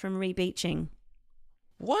whales from re-beaching.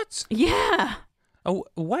 What? Yeah. A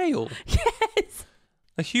whale? Yes.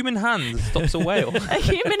 A human hand stops a whale? A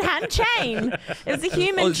human hand chain. It was a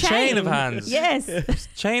human Oh, chain. chain of hands. Yes.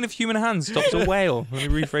 Chain of human hands stops a whale.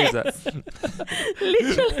 Let me rephrase that.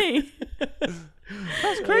 Literally.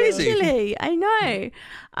 That's crazy. Literally. I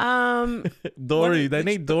know. Dory. They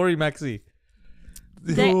need Dory, Maxie.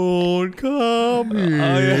 They- Don't come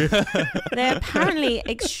here. They're apparently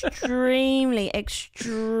extremely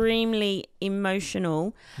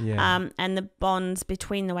emotional. Yeah. And the bonds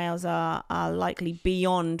between the whales are likely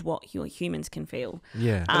beyond what your humans can feel.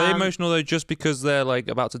 Yeah. Are they emotional though just because they're like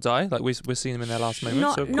about to die? Like we're seeing them in their last moments,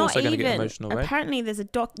 Not, so of course not they're going to even. get emotional, right? Apparently, there's a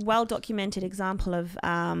well-documented example of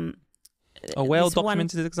A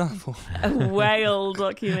well-documented example. A whale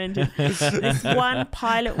documented. This one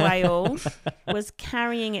pilot whale was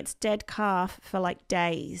carrying its dead calf for like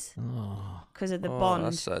days Oh. because of the Oh, bond.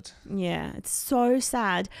 that's sad. Yeah, it's so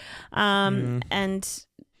sad. And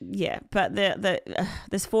yeah, but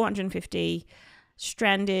there's 450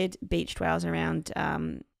 stranded beached whales around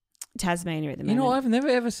Tasmania at the You moment. know, I've never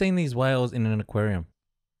ever seen these whales in an aquarium.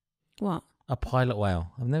 What? A pilot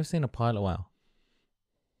whale. I've never seen a pilot whale.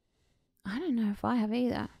 I don't know if I have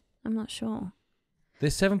either. I'm not sure.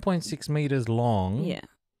 They're 7.6 meters long. Yeah.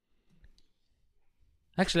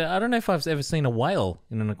 Actually, I don't know if I've ever seen a whale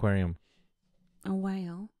in an aquarium. A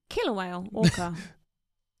whale. Killer whale. Orca.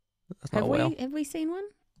 That's not a whale. Have we seen one?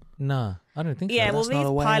 No, I don't think so. Yeah, well, That's not these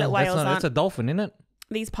a whale. pilot whales That's a aren't- dolphin, isn't it?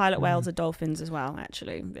 These pilot whales are dolphins as well,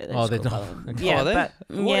 actually. They're just called dolphins. pilot- Okay. Yeah, Are they? but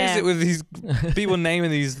What is it with these people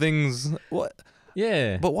naming these things? What?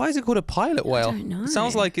 Yeah. But why is it called a pilot whale? I don't know. It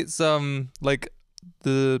sounds like it's like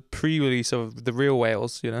the pre-release of the real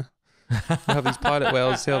whales. You know, we have these pilot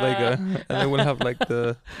whales. See how they go, and then we'll have like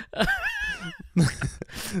the.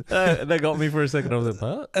 They got me for a second. I was like,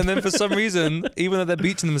 huh? And then for some reason, even though they're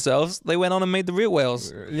beaching themselves, they went on and made the real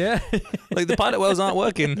whales. Yeah. Like the pilot whales aren't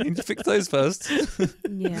working. You need to fix those first.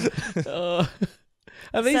 Yeah.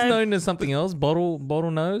 Are these So- known as something else? Bottle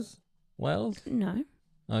nose whales? No.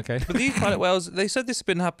 Okay. But these pilot whales, they said this has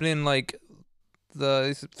been happening like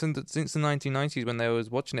since the 1990s when they was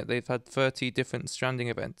watching it. They've had 30 different stranding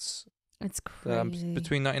events It's crazy.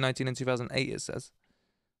 between 1919 and 2008. It says.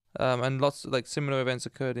 And lots like similar events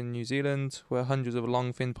occurred in New Zealand, where hundreds of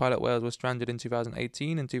long-fin pilot whales were stranded in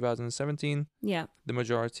 2018 and 2017. Yeah. The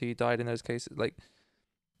majority died in those cases. Like,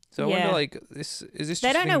 so I Yeah. wonder, like, is this? They just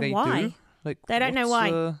a don't know thing why. do? Like, They don't know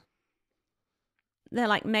what's, why. They're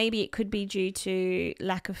like, maybe it could be due to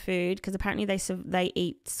lack of food, because apparently they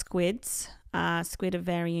eat squids. Squid of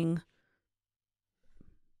varying.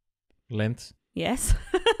 Length. Yes.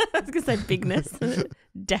 I was going to say bigness.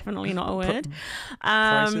 Definitely not a word.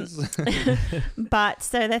 Prices. But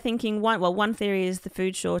so they're thinking one theory is the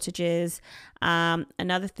food shortages.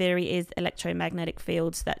 Another theory is electromagnetic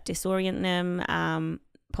fields that disorient them,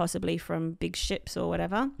 possibly from big ships or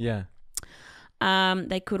whatever. Yeah.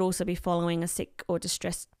 They could also be following a sick or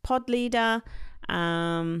distressed pod leader.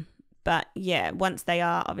 But yeah, once they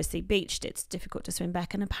are obviously beached, it's difficult to swim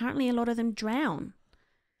back. And apparently a lot of them drown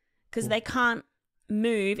because they can't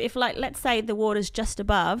move. If, like, let's say the water's just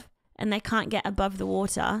above and they can't get above the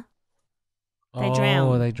water, they drown.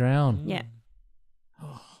 Oh, they drown. Yeah.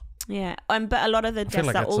 Yeah. But a lot of the feel deaths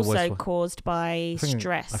like are that's the worst also one. caused by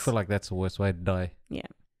stress. I feel like that's the worst way to die. Yeah.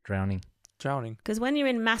 Drowning Drowning. Because when you're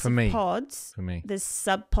in massive me. pods, for me. there's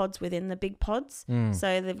sub pods within the big pods. Mm.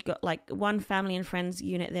 So they've got like one family and friends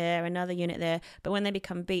unit there, another unit there. But when they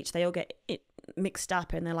become beach, they all get it mixed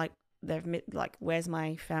up, and they're like, where's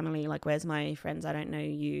my family? Like, where's my friends? I don't know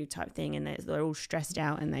you, type thing. And they're all stressed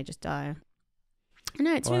out and they just die.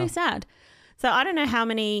 No, it's really sad. So I don't know how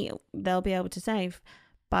many they'll be able to save,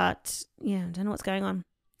 but yeah, I don't know what's going on.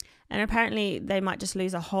 And apparently they might just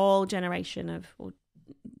lose a whole generation of.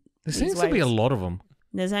 There these seems to be a whales. lot of them.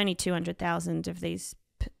 There's only 200,000 of these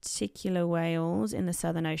particular whales in the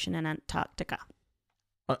Southern Ocean and Antarctica.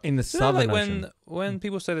 In the You know, southern like ocean. when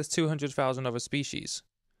people say there's 200,000 of a species,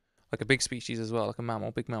 like a big species as well, like a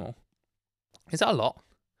mammal, big mammal, is that a lot?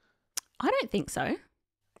 I don't think so.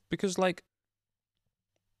 Because like,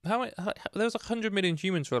 how there was like 100 million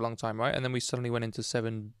humans for a long time, right? And then we suddenly went into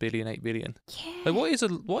 7 billion, 8 billion. Yeah. Like,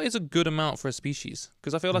 what is a good amount for a species?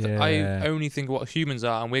 Because I feel like I Yeah. only think of what humans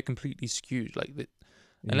are, and we're completely skewed. Like,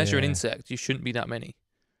 unless you're an Yeah. insect, you shouldn't be that many.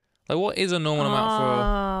 Like, what is a normal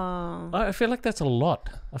amount Oh. I feel like that's a lot.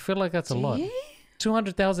 I feel like that's a lot. Yeah.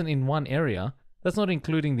 200,000 in one area. That's not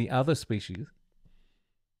including the other species.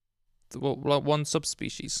 for like one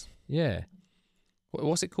subspecies? Yeah.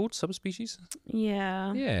 What's it called? Subspecies?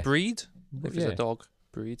 Yeah. Yeah. Breed? If it's Yeah. a dog,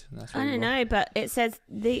 breed. That's I really don't wrong. know, but it says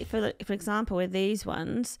for example with these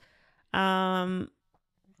ones,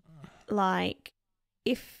 like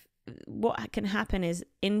if what can happen is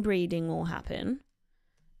inbreeding will happen,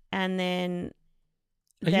 and then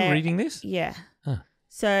Are you their- reading this? Yeah. Huh.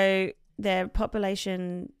 So their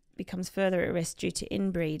population becomes further at risk due to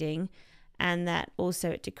inbreeding, and that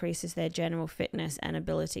also it decreases their general fitness and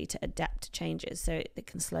ability to adapt to changes. So they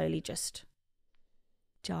can slowly just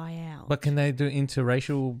die out. But can they do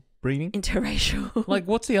interracial breeding? Interracial. Like,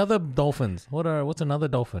 what's the other dolphins? What's another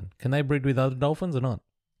dolphin? Can they breed with other dolphins or not?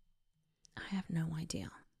 I have no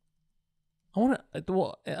idea. I want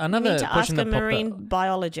to. Another You need to ask question a that popped marine up.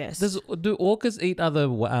 biologist. Do orcas eat other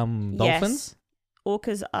dolphins? Yes.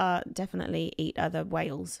 Orcas are definitely eat other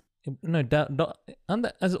whales. No,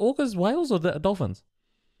 as orcas whales or dolphins?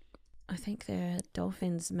 I think they're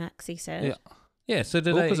dolphins, Maxie said. Yeah. Yeah. So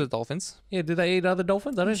do Orcas they? are dolphins. Yeah. Do they eat other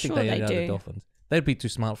dolphins? I don't think sure they eat they other do. dolphins. They'd be too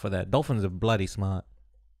smart for that. Dolphins are bloody smart.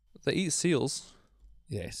 They eat seals.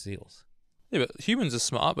 Yeah, seals. Yeah, but humans are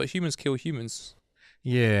smart, but humans kill humans.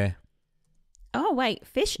 Yeah. Oh, wait.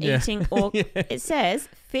 Fish Yeah. eating Yeah. It says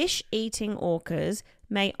fish eating orcas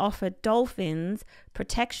may offer dolphins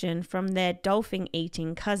protection from their dolphin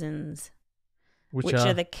eating cousins, which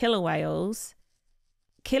are the killer whales.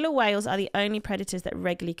 Killer whales are the only predators that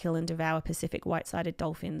regularly kill and devour Pacific white-sided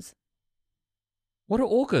dolphins. What are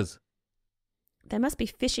orcas? There must be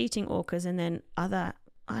fish eating orcas and then other,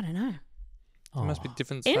 I don't know. There must be Oh.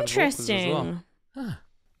 different types of orcas as well. Interesting. Ah.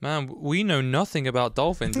 Man, we know nothing about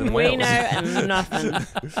dolphins and We whales. know nothing.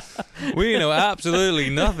 We know absolutely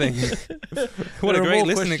nothing. What a There are great more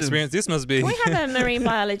listening questions. experience this must be. Can we have a marine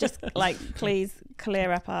biologist, like, please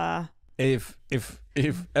clear up our... If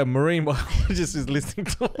a marine biologist is listening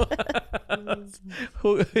to us,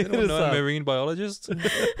 who You don't know a marine biologist?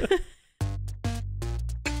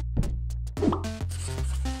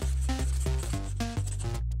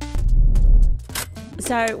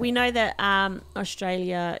 So we know that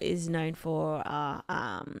Australia is known for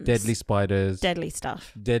deadly spiders, deadly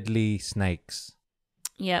stuff. deadly snakes,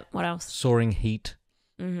 Yep. What else? soaring heat,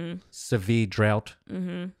 Mm-hmm. severe drought,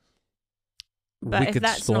 Mm-hmm. But wicked if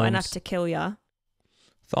that's storms. not enough to kill you,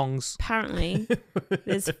 Thongs. apparently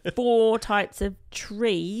there's 4 types of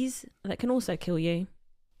trees that can also kill you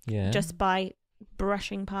yeah, just by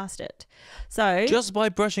brushing past it. So Just by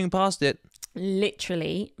brushing past it.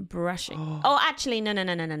 literally brushing. Oh, actually, no. I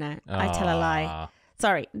tell a lie. Ah.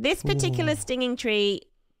 Sorry. This particular stinging tree,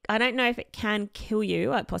 I don't know if it can kill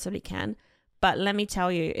you. It possibly can. But let me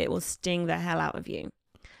tell you, it will sting the hell out of you.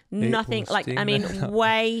 Nothing will like, sting I the mean, hell out.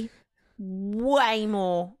 way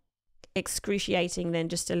more excruciating than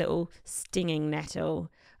just a little stinging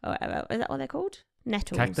nettle. Or whatever. Is that what they're called?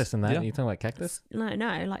 Nettles. Cactus and that. Yeah. You talking about cactus? No,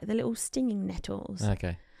 like the little stinging nettles.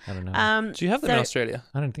 Okay, I don't know. Do you have them in Australia?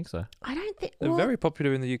 I don't think so. I don't think. They're well, very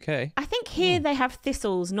popular in the UK. I think here they have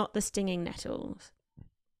thistles, not the stinging nettles.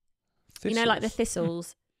 You know, like the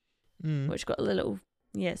thistles, Mm. which got little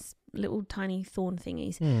tiny thorn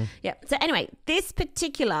thingies. Hmm. Yeah. So anyway, this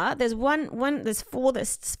particular, there's there's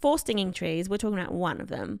 4 stinging trees. We're talking about one of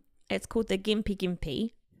them. It's called the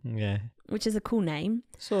Gimpy, Yeah, which is a cool name.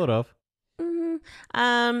 sort of.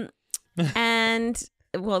 And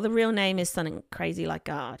well, the real name is something crazy like,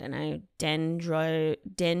 I don't know, dendrosnide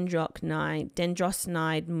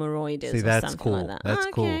moroides. See, or that's something cool. Like that. That's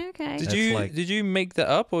cool. Okay. Did you make that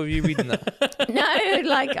up or are you reading that? No,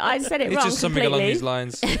 like I said it It's wrong just something completely. along these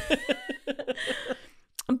lines.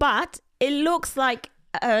 But it looks like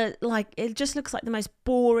it just looks like the most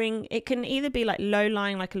boring. It can either be like low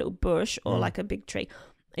lying, like a little bush, or like a big tree.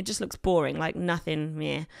 It just looks boring, like nothing.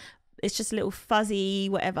 Yeah, it's just a little fuzzy,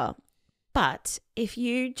 whatever. But if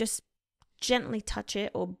you just gently touch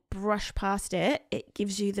it or brush past it, it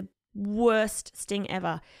gives you the worst sting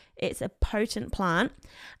ever. It's a potent plant,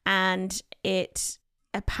 and it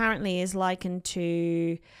apparently is likened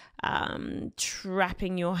to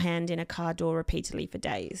trapping your hand in a car door repeatedly for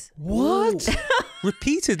days. What?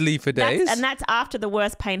 Repeatedly for days? And that's after the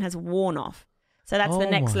worst pain has worn off. So that's the Oh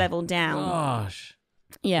next my level down. Gosh.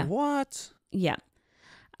 Yeah. What? Yeah.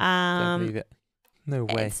 Don't believe it. No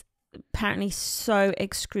way. It's apparently so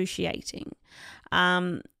excruciating.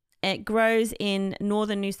 It grows in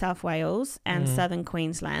northern New South Wales and southern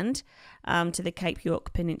Queensland to the Cape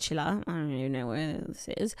York Peninsula. I don't even know where this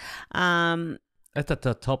is. That's at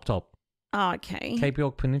the top. Oh, okay. Cape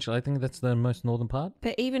York Peninsula. I think that's the most northern part.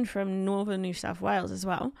 But even from northern New South Wales as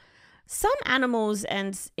well. Some animals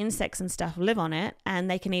and insects and stuff live on it and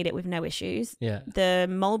they can eat it with no issues. Yeah. The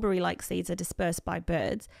mulberry-like seeds are dispersed by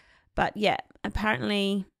birds. But yeah,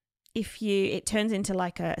 apparently it turns into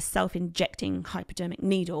like a self-injecting hypodermic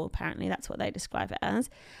needle. Apparently that's what they describe it as.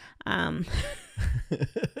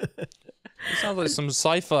 It sounds like some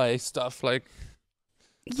sci-fi stuff. Like,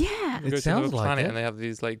 Yeah. you It go to sounds another like planet it. and they have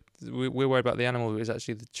these, like, we're worried about the animal, but it's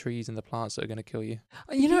actually the trees and the plants that are going to kill you.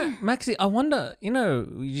 You know, Maxie, I wonder,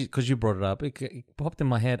 because you brought it up, it popped in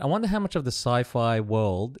my head. I wonder how much of the sci-fi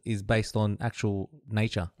world is based on actual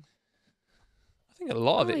nature. I think a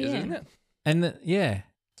lot of Oh, it is, yeah. isn't it? And yeah.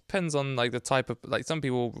 Depends on, like, the type of, like, some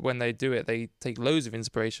people, when they do it, they take loads of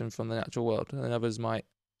inspiration from the natural world, and others might.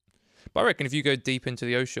 But I reckon if you go deep into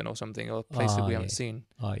the ocean or something, or places Oh, we yeah. haven't seen,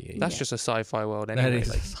 Oh, yeah. that's Yeah. just a sci-fi world That anyway. is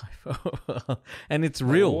Like, sci-fi. And it's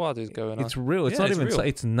like, real. what is going on? It's real. It's Yeah, not it's even real.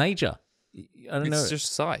 it's nature. I don't know. It's just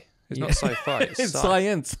sci. It's Yeah. not sci-fi. It's, It's sci.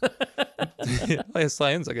 science. Oh, yeah,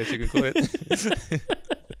 science, I guess you could call it.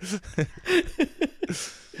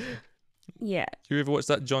 Yeah. Do you ever watch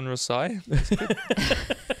that genre sci?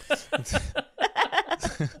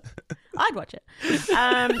 I'd watch it.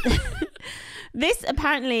 This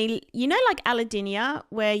apparently, like allodynia,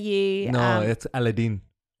 where you No, it's Aladdin.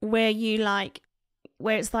 where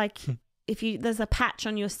it's like if there's a patch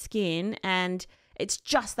on your skin and it's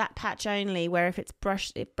just that patch only, where if it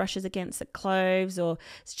brushes against the clothes or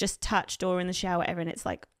it's just touched or in the shower, whatever, and it's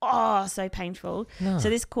like, oh, so painful. No. So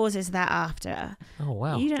this causes that after. Oh,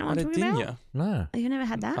 wow. You don't know what I'm talking about? Aladinia. No. Have you never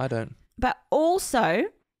had that? I don't. But also,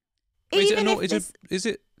 Is it, even if is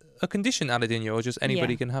it a condition, aladinia, or just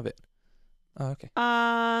anybody Yeah. can have it? Oh, okay.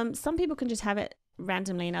 some people can just have it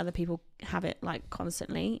randomly and other people have it like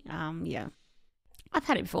constantly. Yeah. I've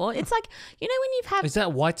had it before. It's like, you know, when you've had... Is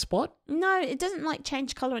that white spot? No, it doesn't like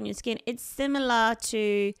change color on your skin. It's similar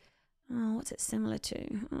to... Oh, what's it similar to?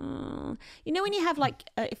 Oh. You know when you have like...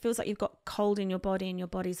 it feels like you've got cold in your body and your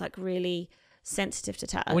body's like really sensitive to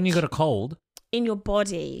touch. When you got a cold? In your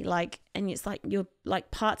body, like, and it's like your like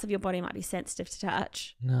parts of your body might be sensitive to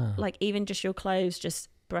touch. No. Like even just your clothes just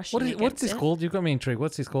brushing What's this called? You've got me intrigued.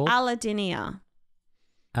 What's this called? Allodynia.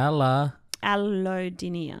 Allodynia.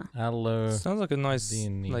 Sounds like a nice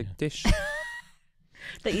like dish.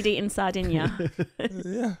 That you'd eat in Sardinia.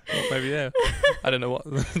 Yeah. Well, maybe, yeah. I don't know what.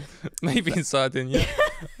 Maybe in Sardinia.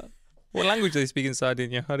 What language do they speak in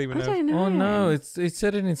Sardinia? I don't even know. I don't know. Oh no, it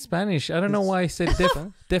said it in Spanish. I don't know why I said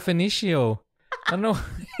definicio. I don't know why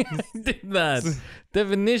I did that.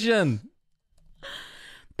 Definition.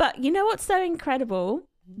 But you know what's so incredible?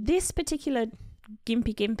 This particular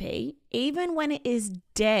gimpy, even when it is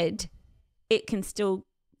dead, it can still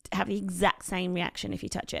have the exact same reaction if you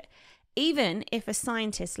touch it. Even if a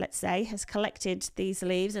scientist, let's say, has collected these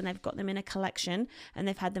leaves and they've got them in a collection and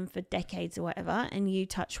they've had them for decades or whatever, and you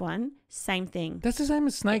touch one, same thing. That's the same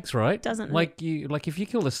as snakes, right? Doesn't like if you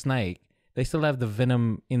kill a snake, they still have the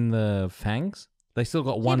venom in the fangs. They still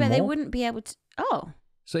got one but more. they wouldn't be able to. Oh,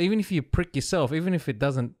 so even if you prick yourself, even if it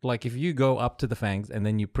doesn't, like if you go up to the fangs and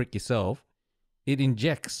then you prick yourself, it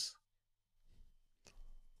injects.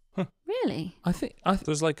 really? I think.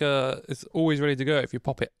 There's like it's always ready to go if you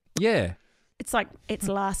pop it. Yeah. It's like its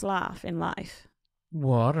last laugh in life.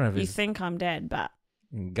 Well, I don't know if You it's... think I'm dead, but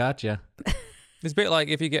Gotcha. It's a bit like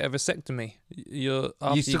if you get a vasectomy, you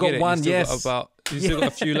still got one, you yes. Still got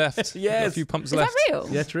a few left. Yes. A few pumps is left. that real?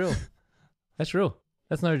 Yeah, that's real. That's real.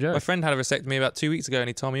 That's no joke. My friend had a vasectomy about 2 weeks ago and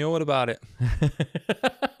he told me all about it.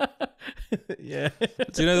 Yeah.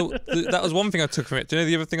 Do you know that was one thing I took from it? Do you know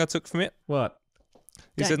the other thing I took from it? What?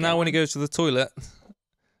 He Don't said go now when he on. goes to the toilet,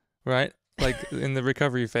 right, like in the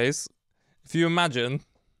recovery phase, if you imagine,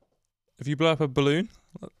 if you blow up a balloon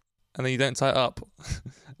and then you don't tie it up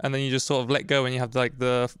and then you just sort of let go and you have like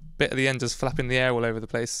the bit at the end just flapping the air all over the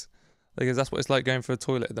place, because that's what it's like going for a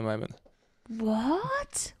toilet at the moment.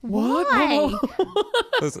 What? What? Why?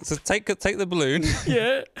 So take the balloon,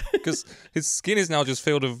 Yeah. because his skin is now just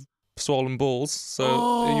filled with swollen balls.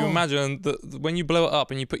 So you imagine that when you blow it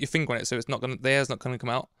up and you put your finger on it, so it's not gonna, the air's not gonna come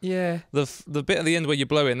out. Yeah. The bit at the end where you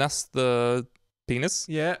blow in, that's the penis,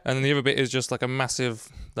 Yeah. and then the other bit is just like the massive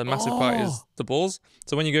part is the balls.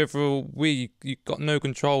 So when you go for a wee, you got no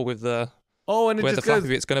control with the Oh, and it where the just goes...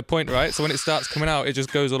 flappy bit's going to point, right? So when it starts coming out, it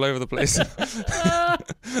just goes all over the place.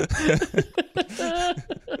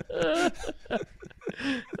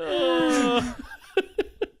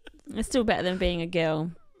 It's still better than being a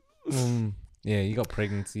girl. Yeah, you got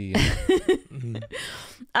pregnancy.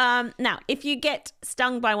 Now, if you get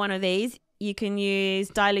stung by one of these, you can use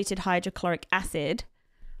diluted hydrochloric acid,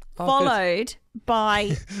 followed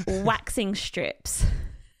by waxing strips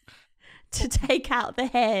to take out the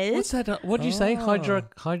hairs. What's that? What did you say?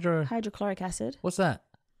 Hydrochloric acid. What's that?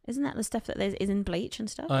 Isn't that the stuff that is in bleach and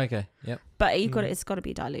stuff? Oh, okay. Yep. But it's got to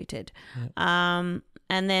be diluted. Yep. And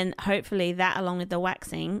then hopefully that, along with the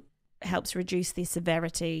waxing, helps reduce the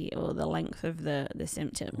severity or the length of the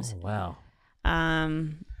symptoms. Oh, wow.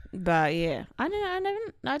 But yeah, I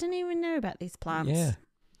didn't even know about these plants. Yeah.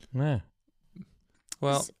 Yeah.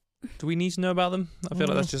 Well, do we need to know about them? I feel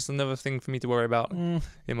like that's just another thing for me to worry about in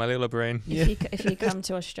my little brain. If you come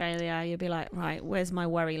to Australia, you'll be like, right, where's my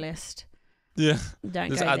worry list? Yeah. Don't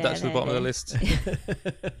Just go add there, that to the bottom of the list.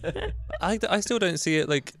 I still don't see it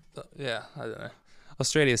like, I don't know.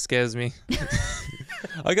 Australia scares me.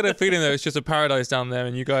 I get a feeling though it's just a paradise down there,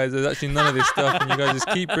 and you guys, there's actually none of this stuff, and you guys just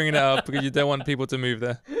keep bringing it up because you don't want people to move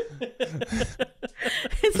there.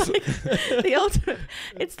 It's like the ultimate.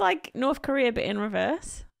 It's like North Korea, but in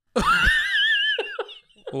reverse.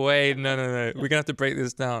 Wait, no. We're gonna have to break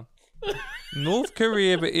this down. North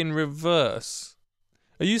Korea, but in reverse.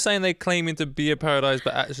 Are you saying they're claiming to be a paradise,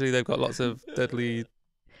 but actually they've got lots of deadly?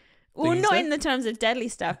 Well, things not there? in the terms of deadly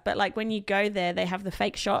stuff, but like when you go there, they have the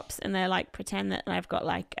fake shops, and they're like pretend that they've got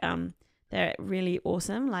like they're really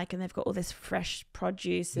awesome, like, and they've got all this fresh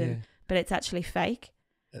produce, and but it's actually fake.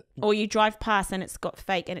 Or you drive past and it's got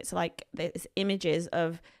fake, and it's like there's images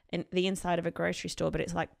of the inside of a grocery store, but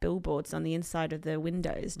it's like billboards on the inside of the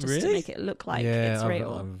windows just to make it look like it's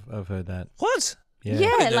real. I've heard that. What?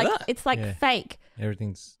 Yeah, like that. it's like fake.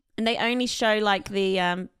 Everything's... And they only show like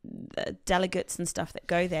the delegates and stuff that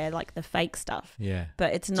go there, like the fake stuff. Yeah.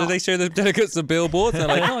 But it's not. So they show the delegates the billboards and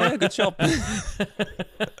they're like, oh yeah, good job. Have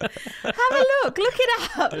a look. Look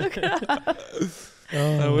it up. Look it up.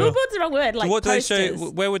 Billboard's the wrong word. Like So what do posters. they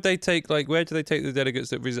show? Where would they take? Like, where do they take the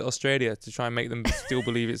delegates that visit Australia to try and make them still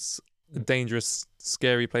believe it's a dangerous,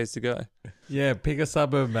 scary place to go. Yeah, pick a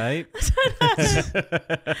suburb, mate.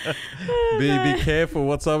 Be careful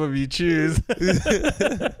what suburb you choose.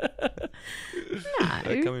 They're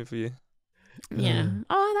coming for you. Yeah.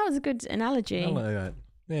 Oh, that was a good analogy. I like that.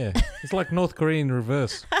 Yeah, it's like North Korea in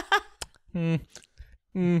reverse. Not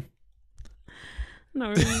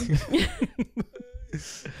really.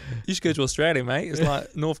 You should go to Australia, mate. It's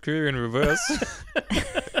like North Korea in reverse.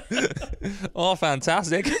 Oh,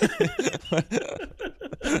 fantastic.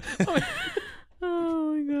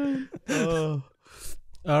 Oh my god. Oh.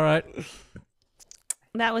 All right.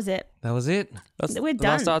 That was it. That was it. That's We're the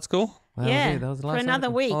last done. article. That Yeah, was it. That was the for last another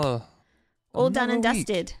article. week. Oh, All done and another week.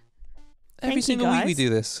 dusted. Every Thank you, single week we guys. do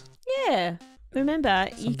this. Yeah. Remember,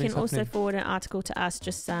 you Something's can also happening. forward an article to us.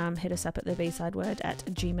 Just hit us up at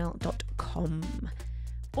thebsideword@gmail.com,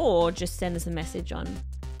 or just send us a message on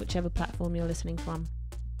whichever platform you're listening from,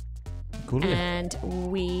 Cool. Yeah. and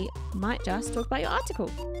we might just talk about your article.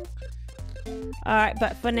 All right,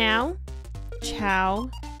 but for now, ciao.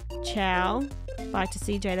 Bye to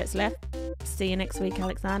CJ that's left. See you next week,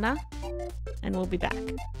 Alexander, and we'll be back.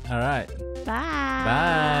 All right.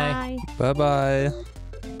 Bye. Bye-bye.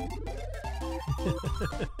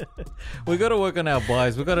 We got to work on our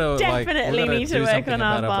buys. We got to Definitely need to work on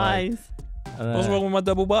our buys. What's wrong with my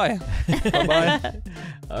double buy? Bye-bye.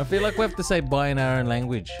 I feel like we have to say buy in our own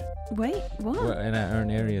language, Wait, what? in our own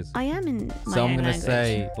areas. I am in my So own I'm gonna language.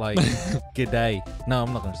 say like g'day. No,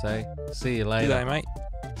 I'm not gonna say. See you later. G'day, mate.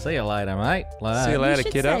 See you later, mate. Like See you that. later, You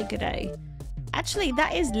should kiddo. say good day. Actually,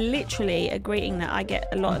 that is literally a greeting that I get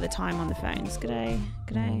a lot of the time on the phones. Good day.